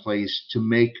teams in place to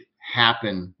make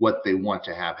happen what they want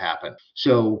to have happen.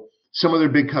 So some of their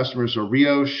big customers are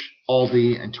Rioche,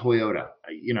 Aldi, and Toyota.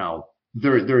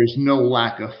 There is no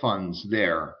lack of funds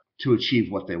there to achieve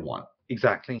what they want.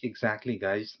 Exactly,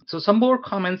 guys. So some more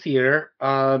comments here.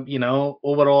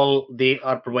 Overall, they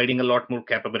are providing a lot more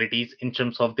capabilities in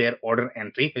terms of their order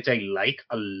entry, which I like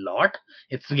a lot.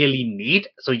 It's really neat.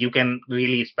 So you can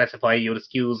really specify your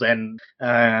SKUs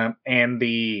and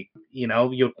the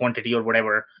your quantity or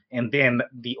whatever, and then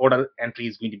the order entry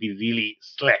is going to be really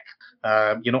slick.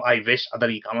 I wish other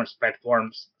e-commerce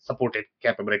platforms supported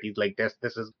capabilities like this.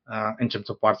 This is in terms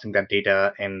of parsing that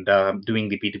data and doing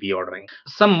the P2P ordering.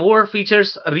 Some more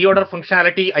features, reorder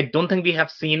functionality. I don't think we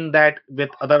have seen that with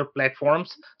other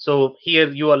platforms. So here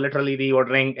you are literally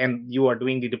reordering and you are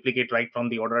doing the duplicate right from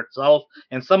the order itself.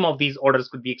 And some of these orders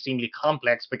could be extremely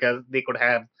complex because they could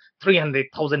have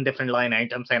 300,000 different line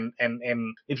items, and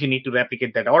if you need to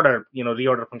replicate that order,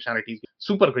 reorder functionality is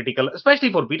super critical,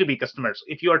 especially for B2B customers.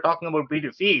 If you are talking about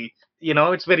B2C,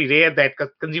 it's very rare that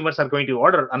consumers are going to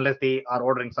order unless they are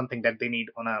ordering something that they need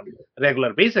on a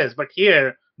regular basis. But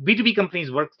here, B2B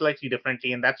companies work slightly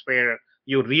differently, and that's where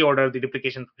you reorder the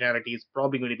duplication functionality is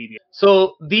probably going to be there.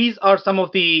 So these are some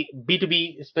of the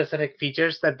B2B specific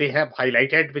features that they have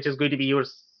highlighted, which is going to be your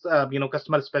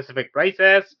customer specific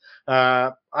prices.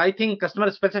 I think customer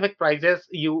specific prices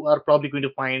you are probably going to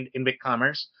find in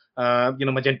BigCommerce,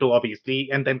 Magento obviously,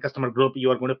 and then customer group you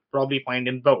are going to probably find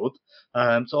in both.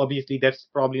 So obviously that's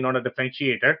probably not a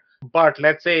differentiator. But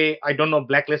let's say, I don't know,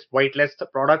 blacklist, whitelist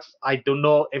products, I don't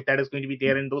know if that is going to be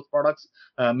there in those products.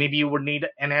 Maybe you would need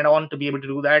an add-on to be able to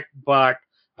do that, but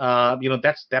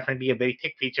that's definitely a very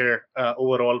thick feature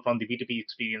overall from the B2B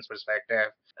experience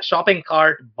perspective. Shopping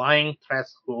cart buying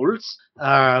thresholds.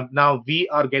 Now we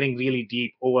are getting really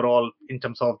deep overall in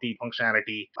terms of the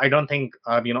functionality. I don't think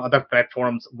other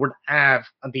platforms would have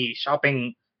the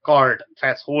shopping cart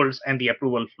thresholds and the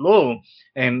approval flow.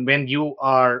 And when you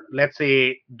are, let's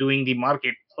say, doing the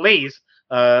marketplace,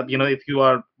 if you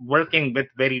are working with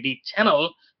very deep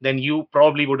channel, then you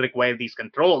probably would require these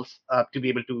controls to be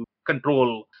able to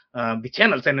control the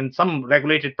channels. And in some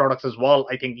regulated products as well,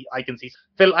 I think I can see.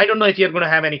 Phil, I don't know if you're going to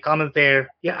have any comments there.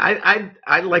 Yeah,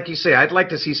 I like you say, I'd like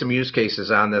to see some use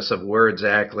cases on this of where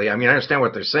exactly. I mean, I understand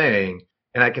what they're saying,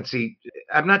 and I can see.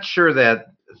 I'm not sure that.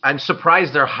 I'm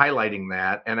surprised they're highlighting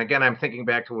that. And again, I'm thinking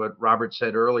back to what Robert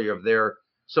said earlier of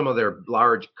some of their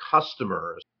large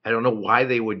customers. I don't know why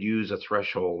they would use a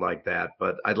threshold like that,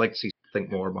 but I'd like to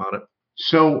think more about it.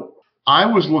 So I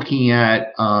was looking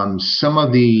at some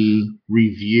of the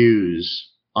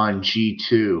reviews on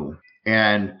G2,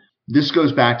 and this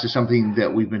goes back to something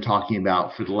that we've been talking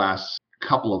about for the last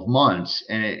couple of months,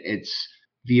 and it's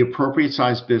the appropriate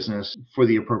size business for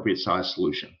the appropriate size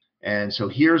solution. And so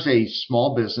here's a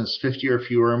small business, 50 or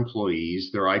fewer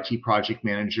employees. Their IT project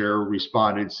manager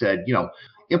responded, said,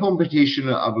 implementation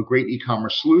of a great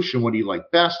e-commerce solution. What do you like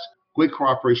best? Great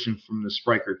cooperation from the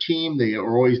Spryker team. They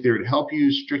are always there to help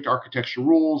you. Strict architecture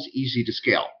rules, easy to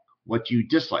scale. What do you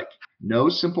dislike? No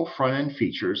simple front-end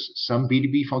features. Some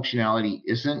B2B functionality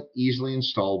isn't easily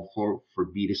installed for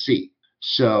B2C.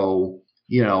 So,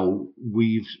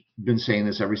 we've been saying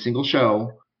this every single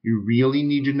show. You really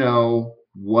need to know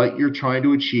what you're trying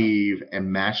to achieve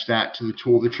and match that to the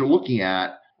tool that you're looking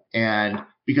at. And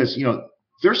because,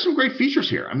 there's some great features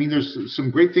here. I mean, there's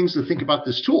some great things to think about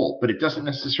this tool, but it doesn't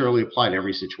necessarily apply to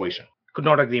every situation. Could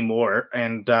not agree more.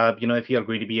 And, if you're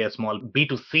going to be a small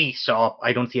B2C shop,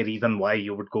 I don't see a reason why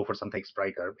you would go for something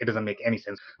Spryker. It doesn't make any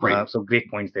sense. Right. So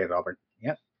great points there, Robert.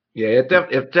 Yeah. Yeah,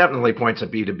 it definitely points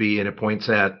at B2B, and it points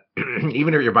at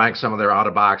even if you're buying some of their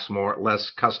out-of-box, less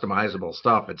customizable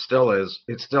stuff, it still is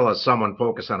someone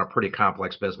focused on a pretty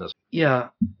complex business. Yeah.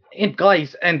 And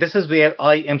guys, and this is where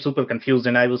I am super confused,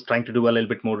 and I was trying to do a little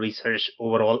bit more research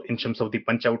overall in terms of the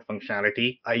punch out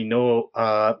functionality. I know,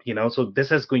 so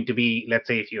this is going to be, let's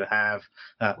say if you have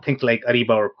things like Ariba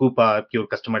or Coupa, your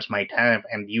customers might have,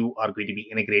 and you are going to be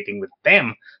integrating with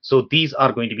them. So these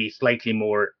are going to be slightly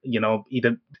more,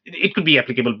 either it could be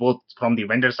applicable both from the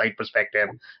vendor side perspective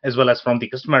as well as from the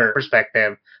customer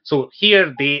perspective. So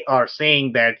here they are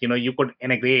saying that, you could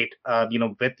integrate,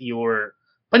 with your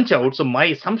punch out. So my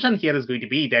assumption here is going to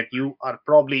be that you are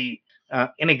probably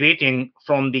integrating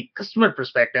from the customer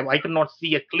perspective. I could not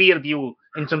see a clear view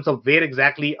in terms of where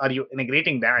exactly are you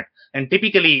integrating that. And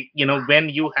typically, when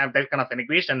you have that kind of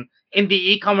integration in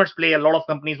the e-commerce play, a lot of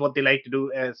companies, what they like to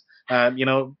do is,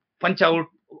 punch out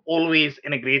always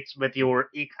integrates with your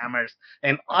e-commerce.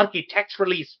 And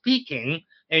architecturally speaking,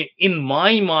 in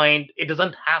my mind, it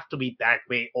doesn't have to be that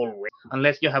way always,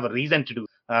 unless you have a reason to do.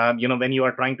 When you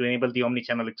are trying to enable the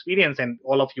omni-channel experience and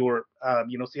all of your,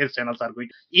 sales channels are going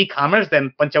to e-commerce,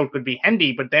 then punch out could be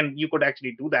handy, but then you could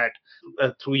actually do that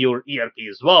through your ERP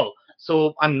as well.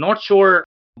 So I'm not sure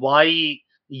why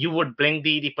you would bring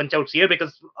the punch outs here,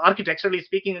 because architecturally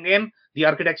speaking, again, the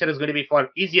architecture is going to be far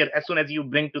easier. As soon as you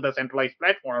bring to the centralized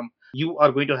platform, you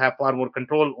are going to have far more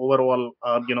control overall,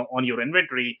 on your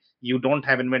inventory. You don't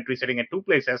have inventory sitting at two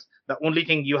places. The only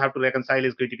thing you have to reconcile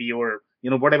is going to be your,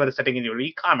 whatever is sitting in your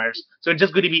e-commerce. So it's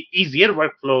just going to be easier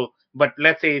workflow. But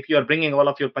let's say if you are bringing all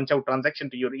of your punch out transaction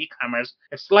to your e-commerce,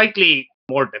 it's slightly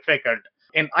more difficult.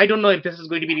 And I don't know if this is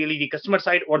going to be really the customer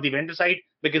side or the vendor side,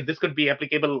 because this could be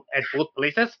applicable at both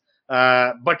places.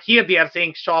 But here they are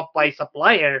saying shop by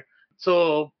supplier.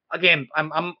 So again,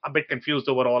 I'm a bit confused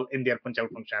overall in their punch out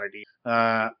functionality.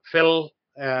 Phil,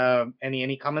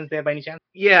 any comments there by any chance?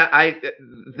 Yeah, I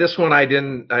was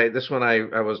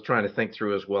trying to think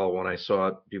through as well when I saw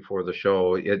it before the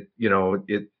show.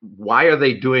 Why are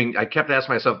they doing? I kept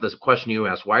asking myself this question you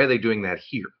asked. Why are they doing that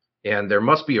here? And there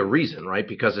must be a reason, right?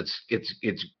 Because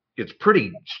it's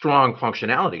pretty strong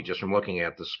functionality just from looking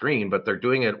at the screen, but they're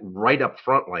doing it right up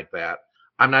front like that.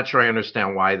 I'm not sure I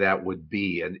understand why that would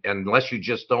be, and unless you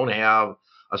just don't have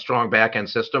a strong back-end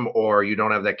system or you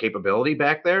don't have that capability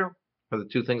back there, are the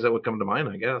two things that would come to mind,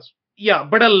 I guess. Yeah,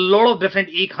 but a lot of different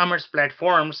e-commerce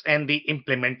platforms and the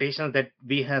implementations that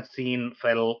we have seen,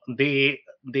 Phil, they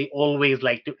always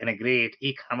like to integrate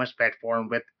e-commerce platform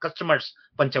with customers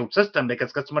punch out system,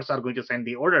 because customers are going to send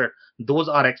the order. Those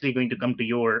are actually going to come to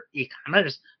your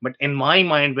e-commerce. But in my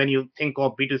mind, when you think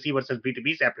of B2C versus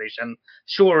B2B separation,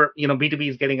 sure, B2B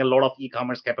is getting a lot of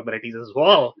e-commerce capabilities as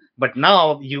well. But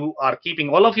now you are keeping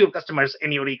all of your customers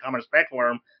in your e-commerce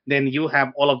platform. Then you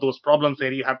have all of those problems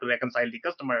where you have to reconcile the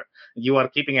customer. You are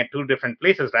keeping at two different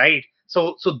places, right?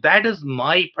 So that is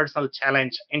my personal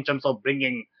challenge in terms of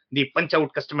bringing the punch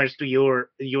out customers to your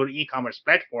e-commerce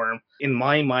platform. In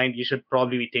my mind, you should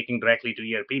probably be taking directly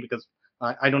to ERP, because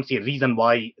I don't see a reason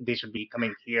why they should be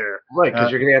coming here. Right,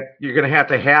 because you're gonna have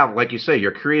to have, like you say,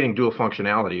 you're creating dual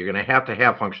functionality. You're gonna have to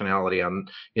have functionality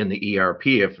in the ERP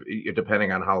if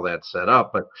depending on how that's set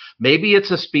up. But maybe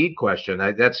it's a speed question.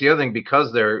 That's the other thing,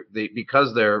 because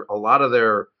they're a lot of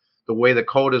the way the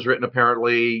code is written.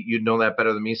 Apparently, you'd know that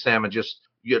better than me, Sam. And just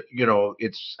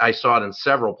I saw it in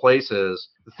several places.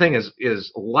 The thing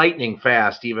is lightning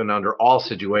fast, even under all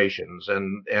situations,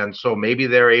 and so maybe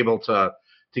they're able to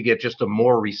get just a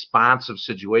more responsive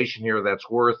situation here that's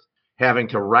worth having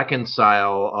to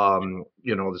reconcile,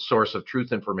 the source of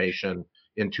truth information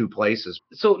in two places.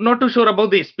 So not too sure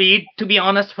about the speed, to be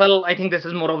honest. Well, I think this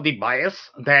is more of the bias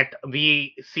that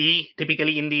we see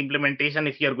typically in the implementation.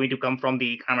 If you're going to come from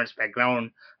the e-commerce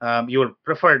background, your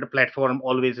preferred platform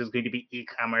always is going to be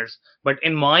e-commerce. But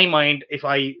in my mind, if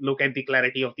I look at the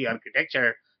clarity of the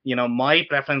architecture, my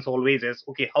preference always is,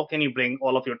 okay, how can you bring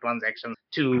all of your transactions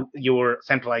to your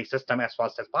centralized system as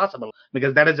fast as possible?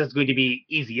 Because that is just going to be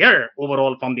easier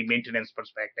overall from the maintenance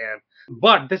perspective.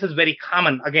 But this is very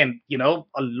common. Again, a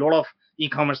lot of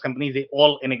e-commerce companies, they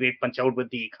all integrate punch out with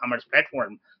the e-commerce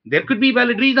platform. There could be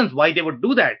valid reasons why they would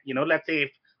do that. Let's say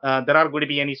if there are going to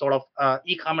be any sort of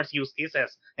e-commerce use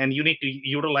cases and you need to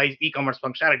utilize e-commerce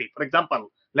functionality. For example,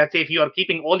 let's say if you are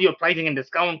keeping all your pricing and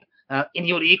discount in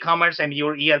your e-commerce and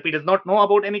your ERP does not know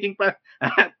about anything.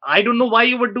 I don't know why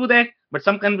you would do that, but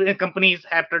some companies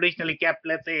have traditionally kept,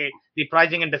 let's say, the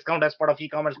pricing and discount as part of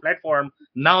e-commerce platform.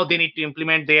 Now they need to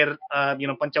implement their,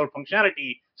 punch out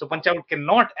functionality. So punch out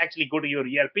cannot actually go to your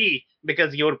ERP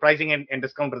because your pricing and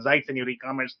discount resides in your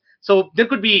e-commerce. So there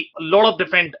could be a lot of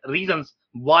different reasons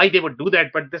why they would do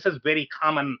that, but this is very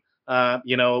common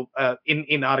in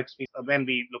our experience when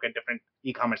we look at different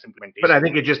e-commerce implementations. But I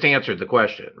think it just answered the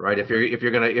question, right? If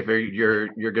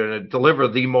you're gonna deliver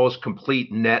the most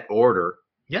complete net order,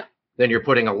 yeah, then you're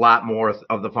putting a lot more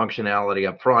of the functionality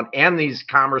up front, and these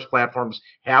commerce platforms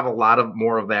have a lot of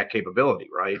more of that capability,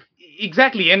 right?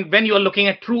 Exactly. And when you are looking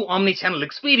at true omni-channel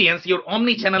experience, your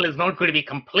omni-channel is not going to be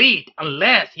complete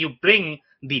unless you bring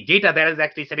the data that is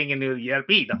actually sitting in your ERP.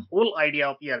 The whole idea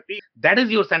of ERP, that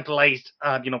is your centralized,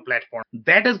 platform.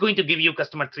 That is going to give you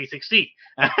customer 360.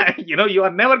 You are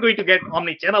never going to get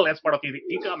omni-channel as part of your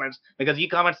e-commerce because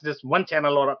e-commerce is just one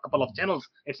channel or a couple of channels.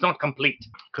 It's not complete.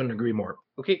 Couldn't agree more.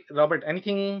 Okay, Robert,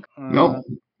 anything? No.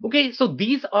 Okay, so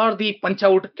these are the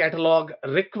punch-out catalog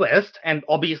requests, and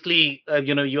obviously,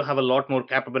 you have a lot more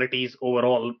capabilities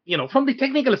overall. From the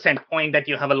technical standpoint, that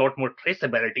you have a lot more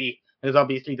traceability, because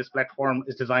obviously this platform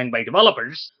is designed by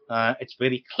developers. It's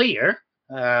very clear,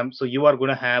 so you are going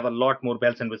to have a lot more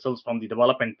bells and whistles from the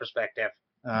development perspective,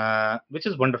 which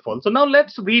is wonderful. So now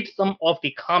let's read some of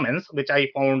the comments, which I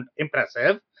found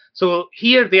impressive. So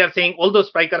here they are saying, although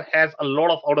Spryker has a lot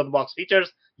of out-of-the-box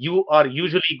features, you are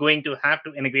usually going to have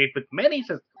to integrate with many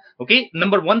systems. Okay,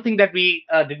 number one thing that we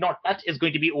did not touch is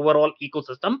going to be overall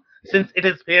ecosystem. Since it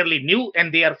is fairly new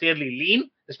and they are fairly lean,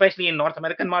 especially in North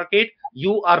American market,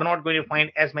 you are not going to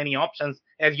find as many options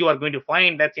as you are going to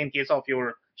find, let's say, in case of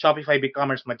your Shopify,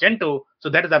 BigCommerce, Magento. So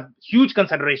that is a huge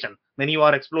consideration when you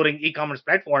are exploring e-commerce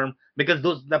platform, because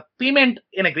the payment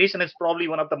integration is probably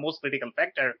one of the most critical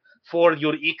factor for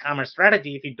your e-commerce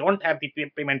strategy. If you don't have the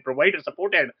payment provider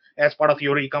supported as part of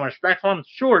your e-commerce platform,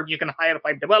 sure, you can hire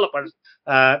 5 developers,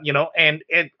 and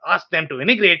ask them to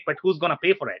integrate, but who's going to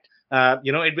pay for it?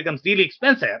 It becomes really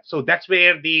expensive. So that's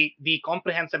where the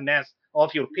comprehensiveness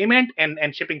of your payment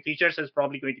and shipping features is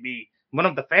probably going to be one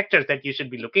of the factors that you should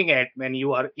be looking at when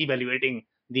you are evaluating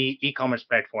the e-commerce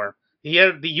platform.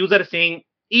 Here, the user is saying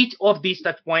each of these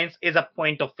touch points is a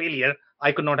point of failure.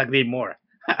 I could not agree more.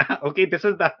 Okay, this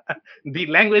is the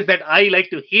language that I like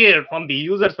to hear from the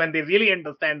users when they really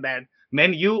understand that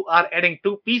when you are adding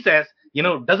 2 pieces,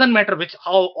 doesn't matter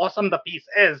how awesome the piece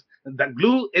is, the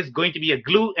glue is going to be a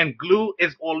glue, and glue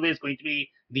is always going to be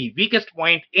the weakest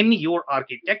point in your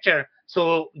architecture.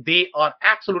 So they are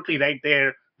absolutely right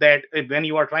there that when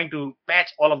you are trying to patch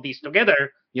all of these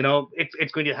together,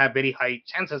 it's going to have very high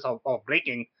chances of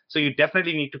breaking. So you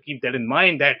definitely need to keep that in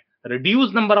mind, that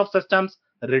reduce number of systems,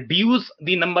 reduce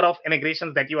the number of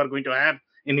integrations that you are going to have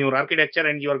in your architecture,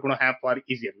 and you are going to have far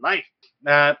easier life.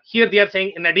 Here they are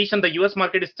saying, in addition, the US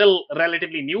market is still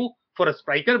relatively new for a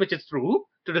Spryker, which is true,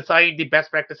 to decide the best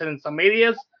practices in some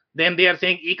areas. Then they are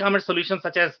saying e-commerce solutions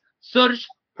such as search,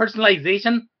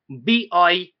 personalization,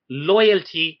 BI,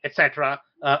 loyalty, etc.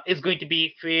 Is going to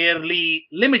be fairly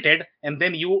limited, and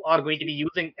then you are going to be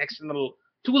using external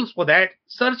tools for that.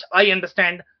 Search, I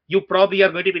understand you probably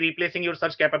are going to be replacing your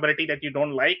search capability that you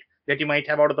don't like, that you might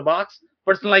have out of the box.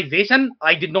 Personalization,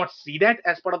 I did not see that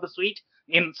as part of the suite.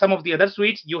 In some of the other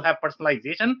suites, you have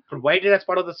personalization provided as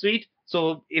part of the suite.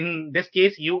 So in this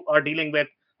case, you are dealing with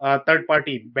a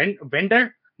third-party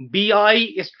vendor. BI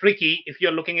is tricky. If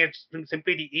you're looking at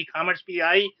simply the e-commerce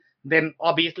BI, then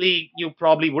obviously you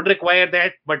probably would require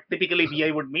that. But typically,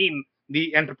 BI would mean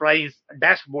the enterprise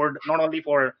dashboard, not only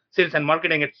for sales and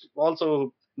marketing, it's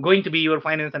also going to be your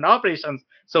finance and operations.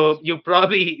 So you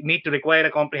probably need to require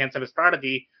a comprehensive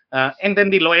strategy. And then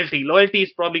the loyalty. Loyalty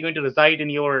is probably going to reside in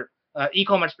your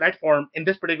e-commerce platform. In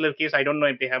this particular case, I don't know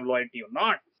if they have loyalty or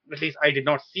not. At least I did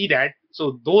not see that.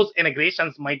 So those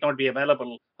integrations might not be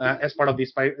available as part of the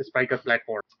Spryker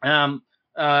platform.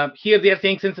 Here they are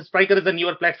saying since Spryker is a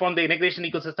newer platform, the integration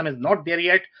ecosystem is not there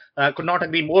yet. Could not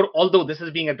agree more, although this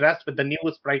is being addressed with the new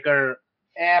Spryker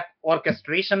app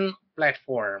orchestration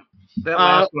platform.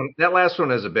 That last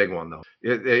one is a big one, though.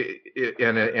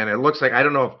 And it looks like, I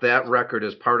don't know if that record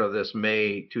is part of this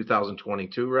May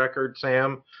 2022 record,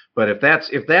 Sam, but if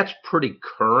that's pretty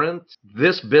current,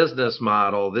 this business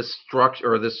model, this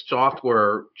structure, or this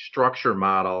software structure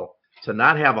model, to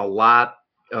not have a lot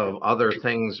of other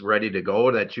things ready to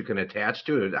go that you can attach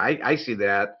to it, I see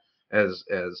that as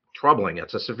troubling.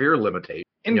 It's a severe limitation.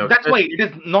 And that's why it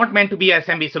is not meant to be a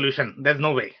SMB solution. There's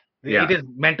no way. Yeah. It is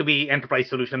meant to be enterprise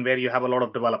solution where you have a lot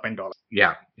of development dollars.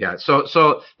 Yeah.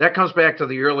 So that comes back to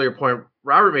the earlier point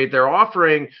Robert made. They're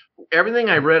offering, everything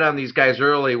I read on these guys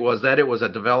early was that it was a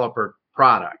developer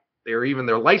product. Even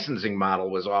their licensing model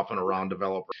was often around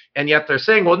developer. And yet they're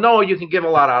saying, well, no, you can give a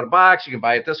lot out of box. You can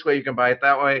buy it this way. You can buy it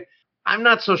that way. I'm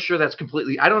not so sure that's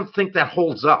completely, I don't think that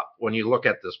holds up when you look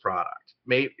at this product.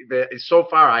 Maybe so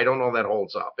far, I don't know that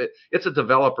holds up. It's a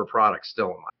developer product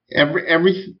still.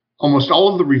 Almost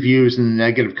all of the reviews and the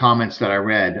negative comments that I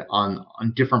read on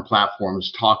different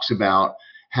platforms talks about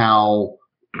how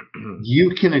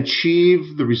you can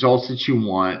achieve the results that you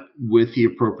want with the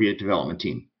appropriate development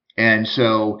team. And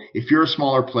so if you're a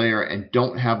smaller player and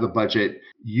don't have the budget,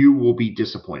 you will be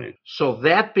disappointed. So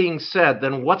that being said,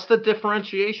 then what's the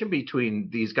differentiation between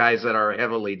these guys that are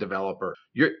heavily developer?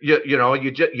 You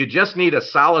just need a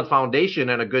solid foundation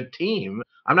and a good team.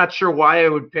 I'm not sure why I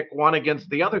would pick one against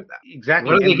the other.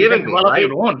 Exactly. What are they giving me? Right?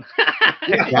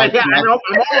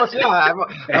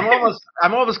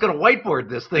 I'm almost going to whiteboard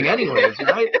this thing anyways,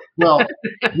 right? Well,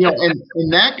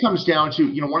 and that comes down to,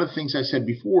 one of the things I said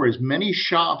before is many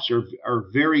shops are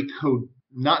very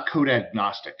not code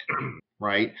agnostic.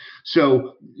 Right.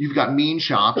 So you've got mean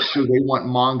shops. So they want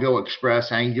Mongo,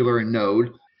 Express, Angular, and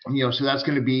Node. So that's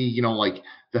going to be, like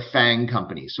the FANG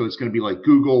companies. So it's going to be like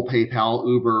Google, PayPal,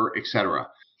 Uber, etc.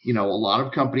 A lot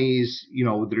of companies,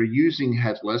 that are using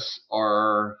headless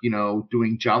are,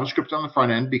 doing JavaScript on the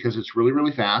front end because it's really,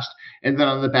 really fast. And then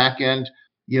on the back end,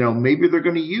 maybe they're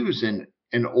going to use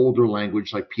an older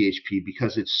language like PHP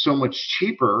because it's so much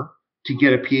cheaper to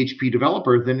get a PHP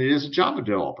developer than it is a Java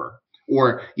developer.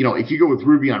 Or, if you go with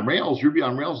Ruby on Rails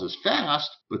is fast,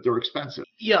 but they're expensive.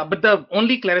 Yeah, but the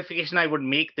only clarification I would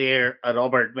make there,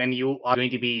 Robert, when you are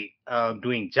going to be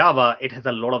doing Java, it has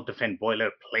a lot of different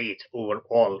boilerplate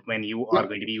overall when you are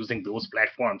going to be using those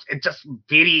platforms. It's just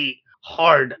very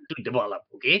hard to develop,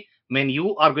 okay? When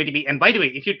you are going to be, and by the way,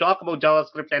 if you talk about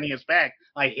JavaScript 10 years back,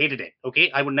 I hated it,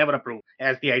 okay? I would never approve.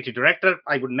 As the IT director,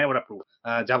 I would never approve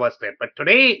JavaScript. But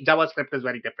today, JavaScript is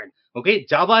very different, okay?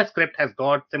 JavaScript has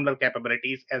got similar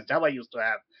capabilities as Java used to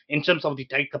have in terms of the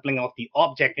tight coupling of the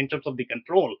object, in terms of the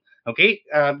control, okay?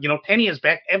 10 years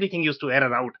back, everything used to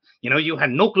error out. You had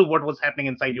no clue what was happening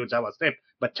inside your JavaScript.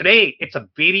 But today, it's a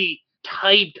very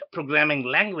typed programming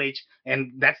language,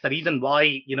 and that's the reason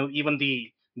why, even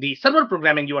the server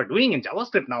programming you are doing in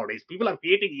JavaScript nowadays, people are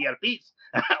creating ERPs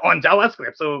on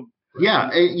JavaScript. So yeah,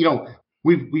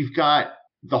 we've got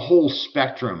the whole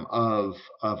spectrum of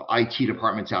IT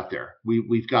departments out there.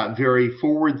 We've got very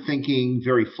forward-thinking,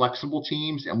 very flexible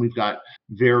teams, and we've got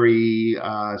very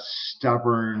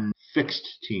stubborn,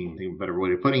 fixed teams. I think a better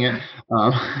way of putting it.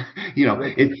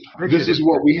 This is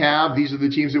what we have. These are the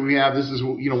teams that we have. This is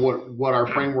what our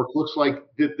framework looks like.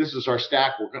 This is our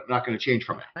stack. We're not going to change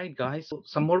from it. Right, guys. So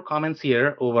some more comments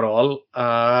here overall.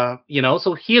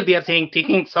 So here they are saying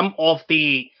taking some of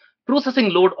the processing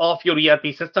load of your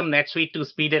ERP system, NetSuite, to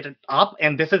speed it up.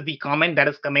 And this is the comment that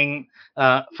is coming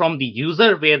from the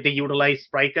user where they utilize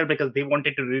Spryker because they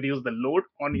wanted to reduce the load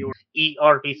on your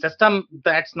ERP system.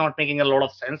 That's not making a lot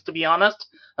of sense, to be honest.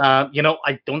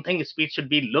 I don't think speed should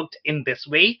be looked in this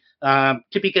way.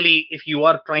 Typically, if you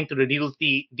are trying to reduce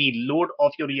the load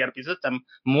of your ERP system,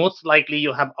 most likely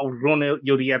you have outgrown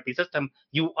your ERP system.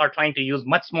 You are trying to use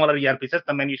much smaller ERP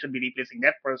system, and you should be replacing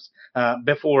that first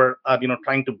before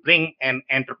trying to bring an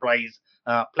enterprise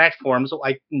platform. So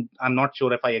I'm not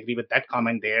sure if I agree with that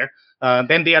comment there.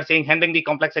 Then they are saying handling the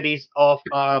complexities of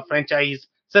franchise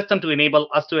system to enable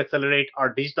us to accelerate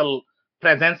our digital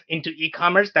presence into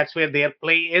e-commerce. That's where their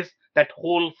play is. That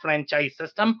whole franchise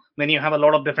system, when you have a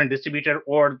lot of different distributor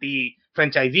or the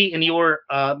franchisee in your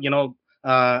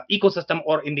ecosystem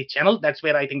or in the channel, that's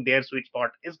where I think their sweet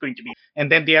spot is going to be.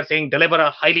 And then they are saying deliver a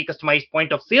highly customized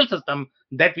point of sale system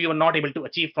that we were not able to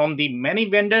achieve from the many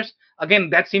vendors. Again,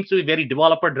 that seems to be very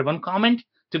developer driven comment.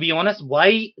 To be honest,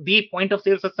 why the point of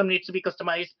sale system needs to be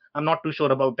customized, I'm not too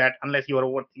sure about that unless you are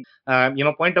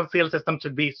overthinking. Point of sale system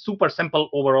should be super simple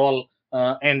overall,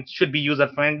 and should be user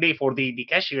friendly for the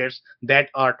cashiers that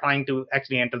are trying to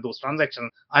actually enter those transactions.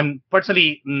 I'm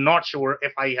personally not sure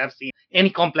if I have seen any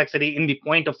complexity in the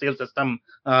point of sale system,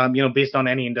 based on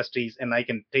any industries, and I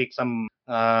can take some,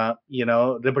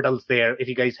 rebuttals there if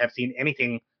you guys have seen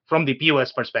anything from the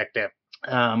POS perspective.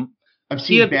 I've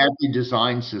seen badly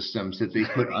designed systems that they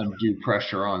put undue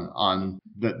pressure on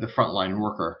the frontline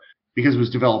worker because it was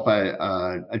developed by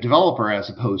a developer as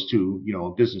opposed to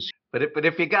a business. But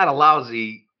if you got a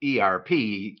lousy ERP,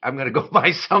 I'm going to go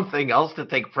buy something else to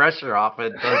take pressure off.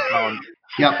 It does sound.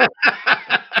 Yep.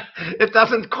 It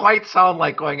doesn't quite sound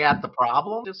like going at the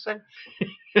problem. Just saying.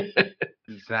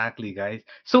 Exactly, guys.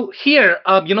 So here,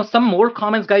 some more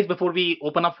comments, guys, before we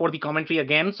open up for the commentary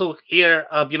again. So here,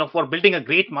 for building a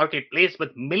great marketplace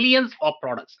with millions of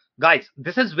products, guys,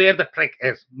 this is where the trick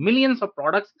is. Millions of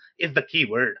products is the key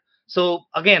word. So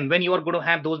again, when you are going to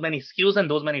have those many SKUs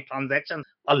and those many transactions,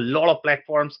 a lot of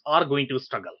platforms are going to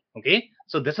struggle. Okay.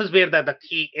 So this is where the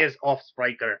key is of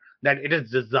Spryker, that it is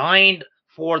designed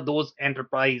for those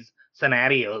enterprise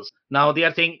scenarios. Now they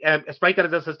are saying Spryker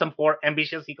is a system for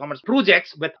ambitious e-commerce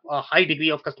projects with a high degree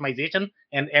of customization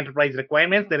and enterprise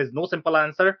requirements. There is no simple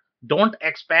answer. Don't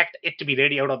expect it to be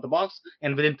ready out of the box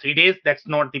and within 3 days. That's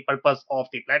not the purpose of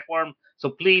the platform. So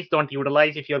please don't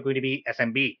utilize if you're going to be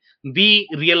SMB. We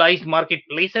realized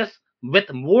marketplaces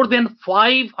with more than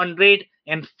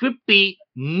 550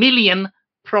 million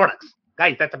products.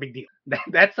 Guys, that's a big deal.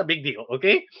 That's a big deal.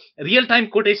 Okay. Real-time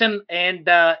quotation and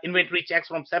inventory checks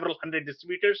from several hundred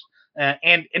distributors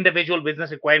and individual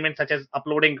business requirements such as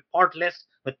uploading part lists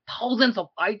with thousands of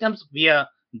items via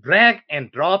drag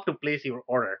and drop to place your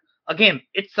order. Again,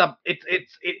 it's a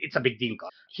big deal.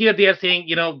 Here they are saying,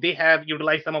 they have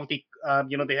utilized some of the,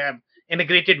 they have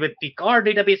integrated with the car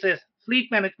databases,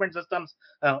 fleet management systems,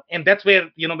 and that's where,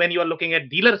 when you are looking at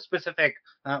dealer specific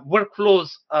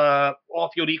workflows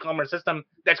of your e-commerce system,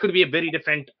 that's going to be a very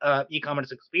different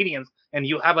e-commerce experience, and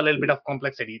you have a little bit of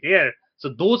complexity there. So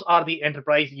those are the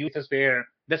enterprise uses where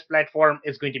this platform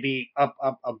is going to be a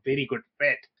very good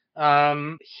fit.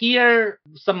 Here,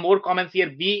 some more comments here.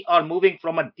 We are moving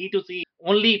from a D2C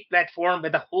only platform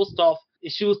with a host of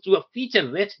issues to a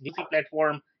feature-rich D2C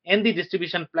platform and the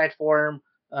distribution platform.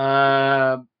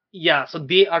 So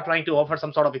they are trying to offer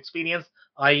some sort of experience.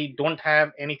 I don't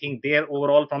have anything there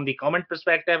overall from the comment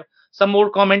perspective. Some more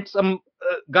comments.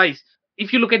 Guys,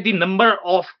 if you look at the number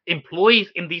of employees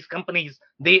in these companies,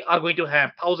 they are going to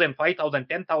have 1,000, 5,000,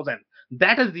 10,000.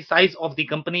 That is the size of the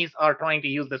companies are trying to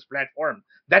use this platform.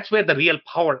 That's where the real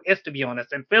power is, to be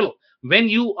honest. And Phil, when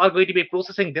you are going to be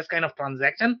processing this kind of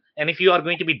transaction, and if you are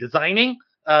going to be designing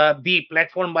the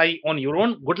platform on your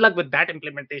own, good luck with that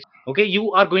implementation. Okay,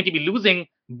 you are going to be losing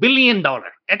 $1 billion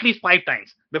at least 5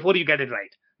 times before you get it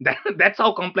right. That's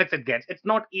how complex it gets. It's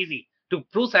not easy to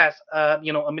process, a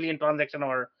million transaction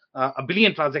or a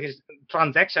billion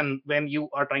transaction when you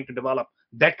are trying to develop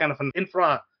that kind of an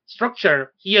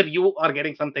infrastructure. Here you are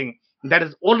getting something that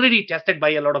is already tested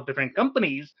by a lot of different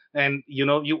companies, and you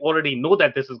already know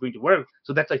that this is going to work.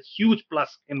 So that's a huge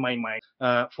plus in my mind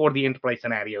for the enterprise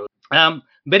scenario.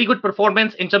 Very good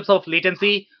performance in terms of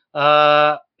latency.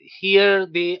 Here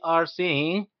they are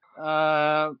saying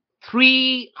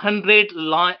 300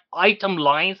 item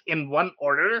lines in one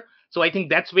order. So I think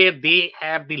that's where they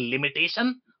have the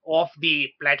limitation of the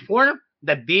platform,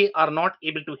 that they are not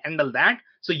able to handle that.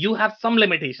 So you have some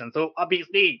limitations. So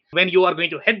obviously, when you are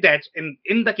going to hit that,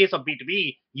 in the case of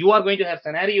B2B, you are going to have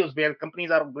scenarios where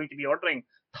companies are going to be ordering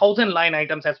 1,000 line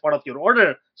items as part of your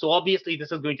order. So obviously,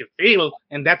 this is going to fail.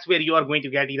 And that's where you are going to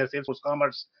get either Salesforce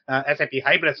Commerce, SAP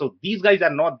Hybris. So these guys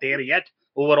are not there yet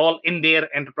overall in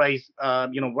their enterprise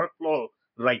workflow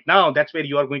right now. That's where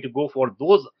you are going to go for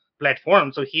those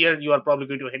platform. So here you are probably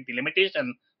going to hit the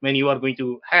limitation when you are going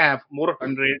to have more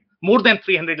than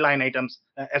 300 line items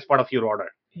as part of your order.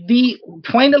 The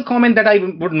final comment that I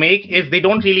would make is they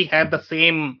don't really have the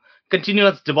same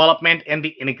continuous development and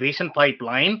the integration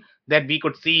pipeline that we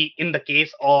could see in the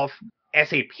case of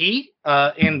SAP.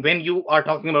 And when you are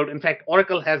talking about, in fact,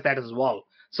 Oracle has that as well.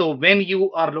 So when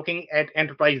you are looking at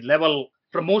enterprise level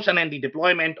promotion and the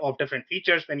deployment of different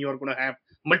features, when you are going to have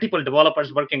multiple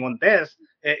developers working on this,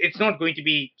 it's not going to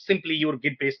be simply your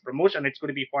Git based promotion. It's going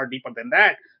to be far deeper than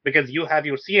that, because you have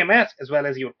your CMS as well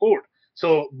as your code.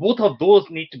 So both of those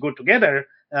need to go together,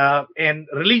 and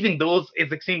releasing those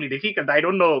is extremely difficult. I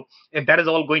don't know if that is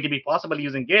all going to be possible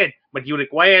using Git, but you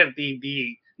require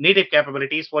the native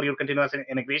capabilities for your continuous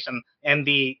integration and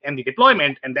the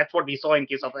deployment, and that's what we saw in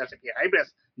case of SAP Hybris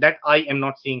that I am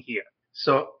not seeing here.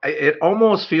 So it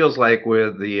almost feels like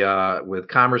with the with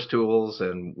Commerce Tools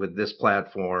and with this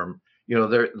platform,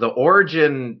 the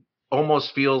origin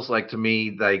almost feels like to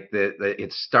me like that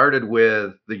it started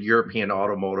with the European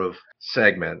automotive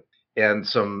segment, and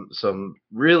some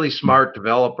really smart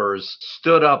developers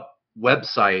stood up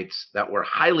websites that were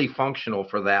highly functional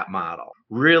for that model.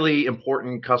 Really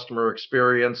important customer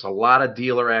experience, a lot of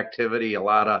dealer activity, a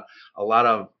lot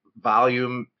of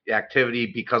volume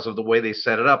activity because of the way they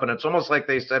set it up. And it's almost like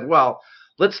they said, well,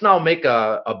 let's now make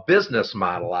a business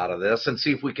model out of this and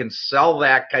see if we can sell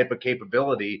that type of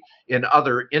capability in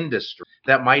other industries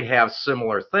that might have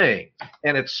similar things.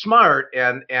 And it's smart,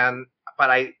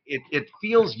 but it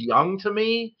feels young to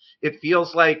me. It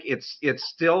feels like it's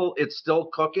still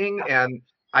cooking. And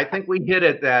I think we hit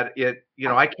it that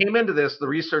I came into this, the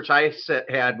research I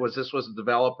had was this was a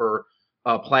developer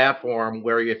platform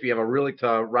where if you have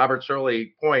to Robert's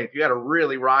early point, if you had a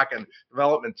really rocking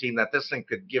development team, that this thing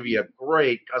could give you a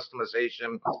great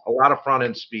customization, a lot of front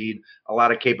end speed, a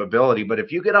lot of capability. But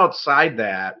if you get outside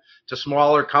that to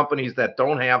smaller companies that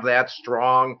don't have that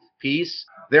strong piece,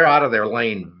 they're out of their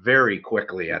lane very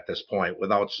quickly at this point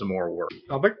without some more work.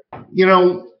 Albert?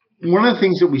 One of the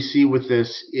things that we see with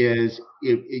this is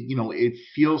it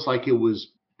feels like it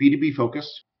was B2B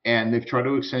focused, and they've tried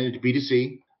to extend it to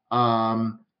B2C.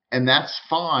 And that's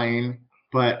fine,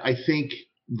 but I think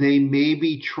they may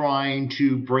be trying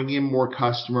to bring in more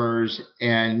customers,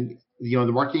 and the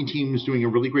marketing team is doing a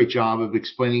really great job of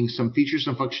explaining some features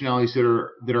and functionalities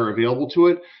that are available to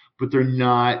it, but they're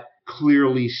not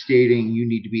clearly stating you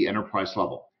need to be enterprise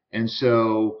level. And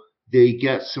so they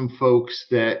get some folks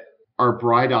that are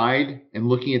bright-eyed and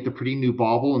looking at the pretty new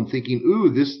bauble and thinking, ooh,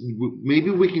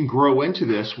 maybe we can grow into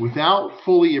this, without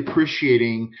fully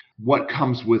appreciating what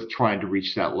comes with trying to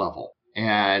reach that level.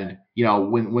 And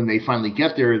when they finally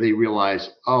get there, they realize,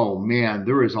 oh man,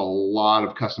 there is a lot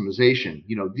of customization.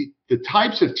 The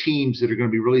types of teams that are going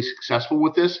to be really successful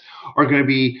with this are going to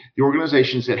be the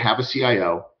organizations that have a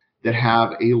CIO, that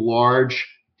have a large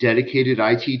dedicated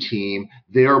IT team.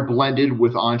 They are blended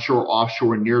with onshore,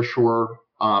 offshore, and nearshore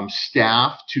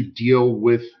staff to deal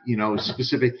with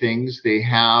specific things. They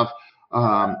have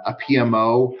a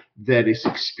PMO that is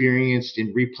experienced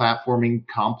in replatforming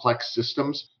complex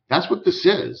systems. That's what this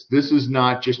is. This is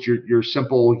not just your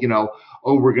simple,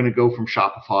 we're going to go from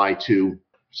Shopify to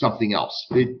something else.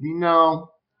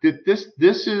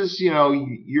 This is,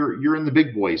 you're in the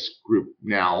big boys group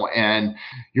now, and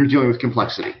you're dealing with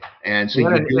complexity. And so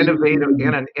an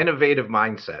innovative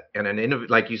mindset, and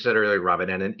like you said earlier, Robin,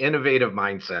 and an innovative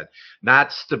mindset,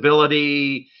 not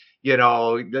stability.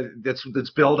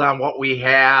 Let's build on what we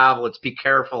have. Let's be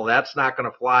careful. That's not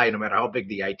going to fly, no matter how big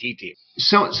the IT team.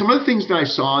 So some of the things that I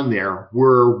saw in there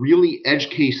were really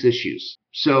edge case issues.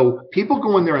 So people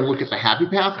go in there and look at the happy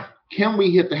path. Can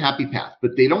we hit the happy path?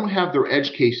 But they don't have their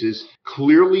edge cases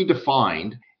clearly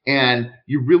defined. And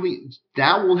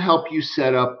that will help you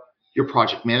set up your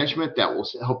project management. That will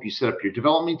help you set up your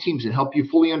development teams and help you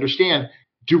fully understand,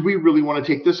 do we really want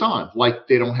to take this on? Like,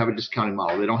 they don't have a discounting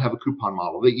model. They don't have a coupon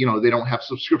model. They don't have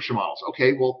subscription models.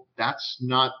 Okay, well, that's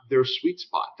not their sweet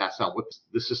spot. That's not what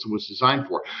the system was designed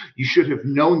for. You should have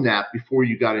known that before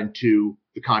you got into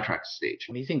the contract stage.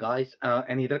 Amazing, guys.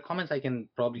 Any other comments? I can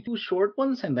probably do short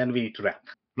ones, and then we need to wrap.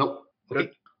 Nope. Okay.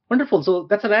 Wonderful. So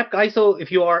that's a wrap, guys. So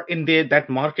if you are in that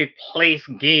marketplace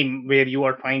game where you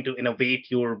are trying to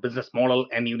innovate your business model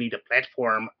and you need a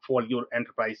platform for your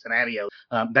enterprise scenario,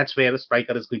 that's where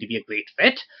Spryker is going to be a great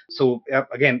fit. So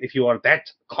again, if you are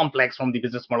that complex from the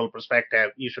business model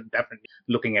perspective, you should definitely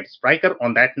be looking at Spryker.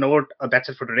 On that note, that's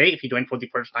it for today. If you joined for the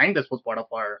first time, this was part of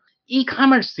our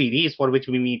e-commerce series, for which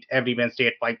we meet every Wednesday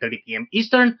at 5:30 p.m.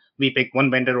 Eastern. We pick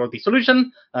one vendor or the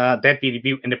solution that we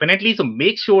review independently. So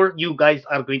make sure you guys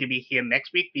are going to be here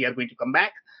next week. We are going to come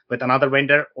back with another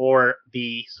vendor or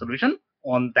the solution.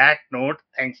 On that note,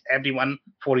 thanks everyone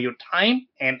for your time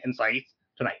and insights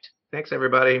tonight. Thanks,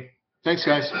 everybody. Thanks,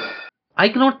 guys. I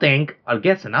cannot thank our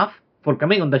guests enough for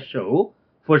coming on the show,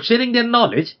 for sharing their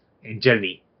knowledge and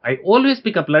journey. I always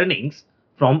pick up learnings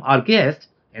from our guests,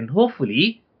 and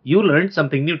hopefully you learned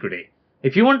something new today.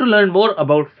 If you want to learn more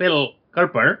about Phil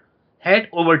Kerper, head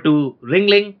over to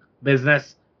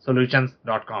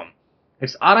ringlingbusinesssolutions.com.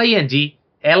 It's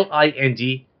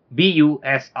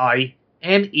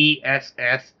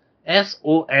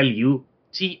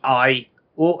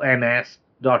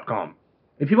ringlingbusinesssolutions.com.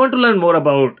 If you want to learn more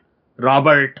about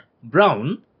Robert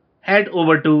Brown, head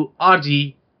over to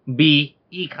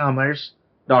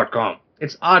rgbecommerce.com.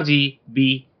 It's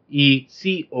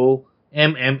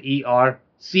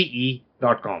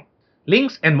rgbecommerce.com.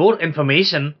 Links and more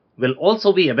information will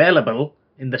also be available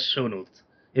in the show notes.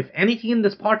 If anything in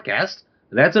this podcast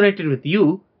resonated with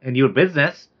you and your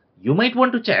business, you might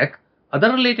want to check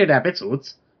other related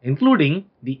episodes, including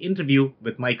the interview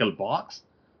with Michael Box,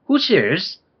 who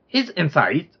shares his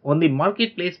insights on the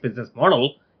marketplace business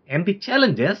model and the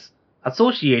challenges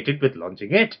associated with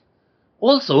launching it.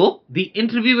 Also, the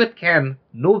interview with Ken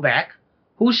Novak,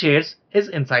 who shares his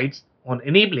insights on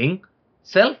enabling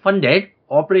self-funded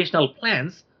operational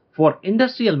plans for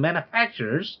industrial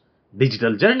manufacturers'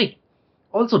 digital journey.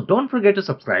 Also, don't forget to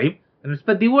subscribe and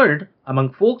spread the word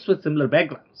among folks with similar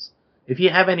backgrounds. If you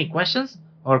have any questions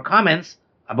or comments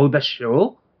about the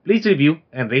show, please review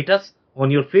and rate us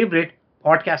on your favorite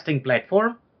podcasting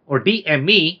platform or DM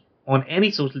me on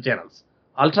any social channels.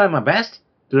 I'll try my best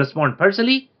to respond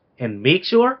personally and make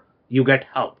sure you get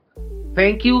help.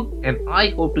 Thank you, and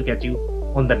I hope to catch you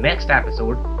on the next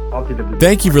episode of the WBS.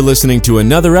 Thank you for listening to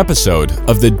another episode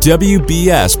of the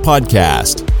WBS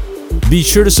Podcast. Be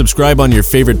sure to subscribe on your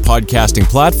favorite podcasting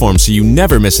platform so you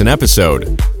never miss an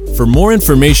episode. For more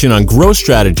information on growth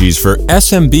strategies for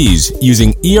SMBs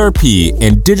using ERP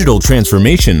and digital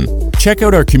transformation, check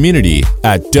out our community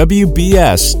at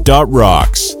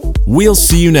WBS.rocks. We'll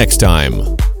see you next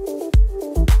time.